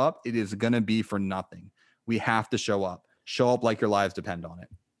show up, it is going to be for nothing. We have to show up. Show up like your lives depend on it.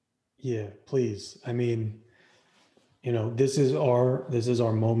 Yeah, please. I mean, this is our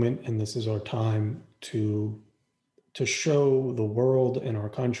moment, and this is our time to show the world and our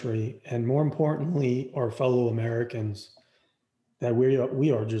country, and more importantly, our fellow Americans, that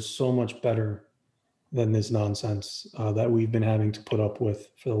we are just so much better than this nonsense that we've been having to put up with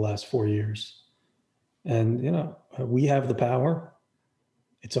for the last 4 years. And, we have the power.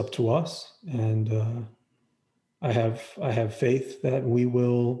 It's up to us. And I have faith that we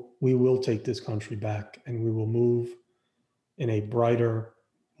will take this country back, and we will move in a brighter,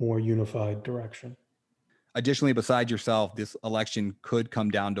 more unified direction. Additionally, besides yourself, this election could come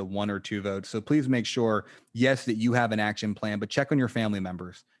down to 1 or 2 votes. So please make sure, yes, that you have an action plan, but check on your family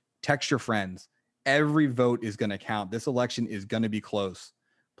members, text your friends. Every vote is going to count. This election is going to be close.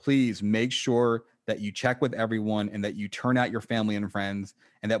 Please make sure that you check with everyone and that you turn out your family and friends,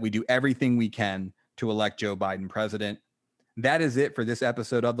 and that we do everything we can to elect Joe Biden president. That is it for this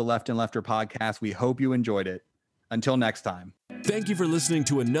episode of the Left and Lefter podcast. We hope you enjoyed it. Until next time. Thank you for listening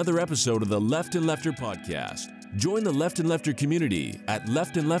to another episode of the Left and Lefter podcast. Join the Left and Lefter community at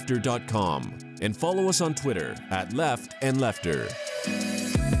leftandlefter.com and follow us on Twitter at Left and Lefter.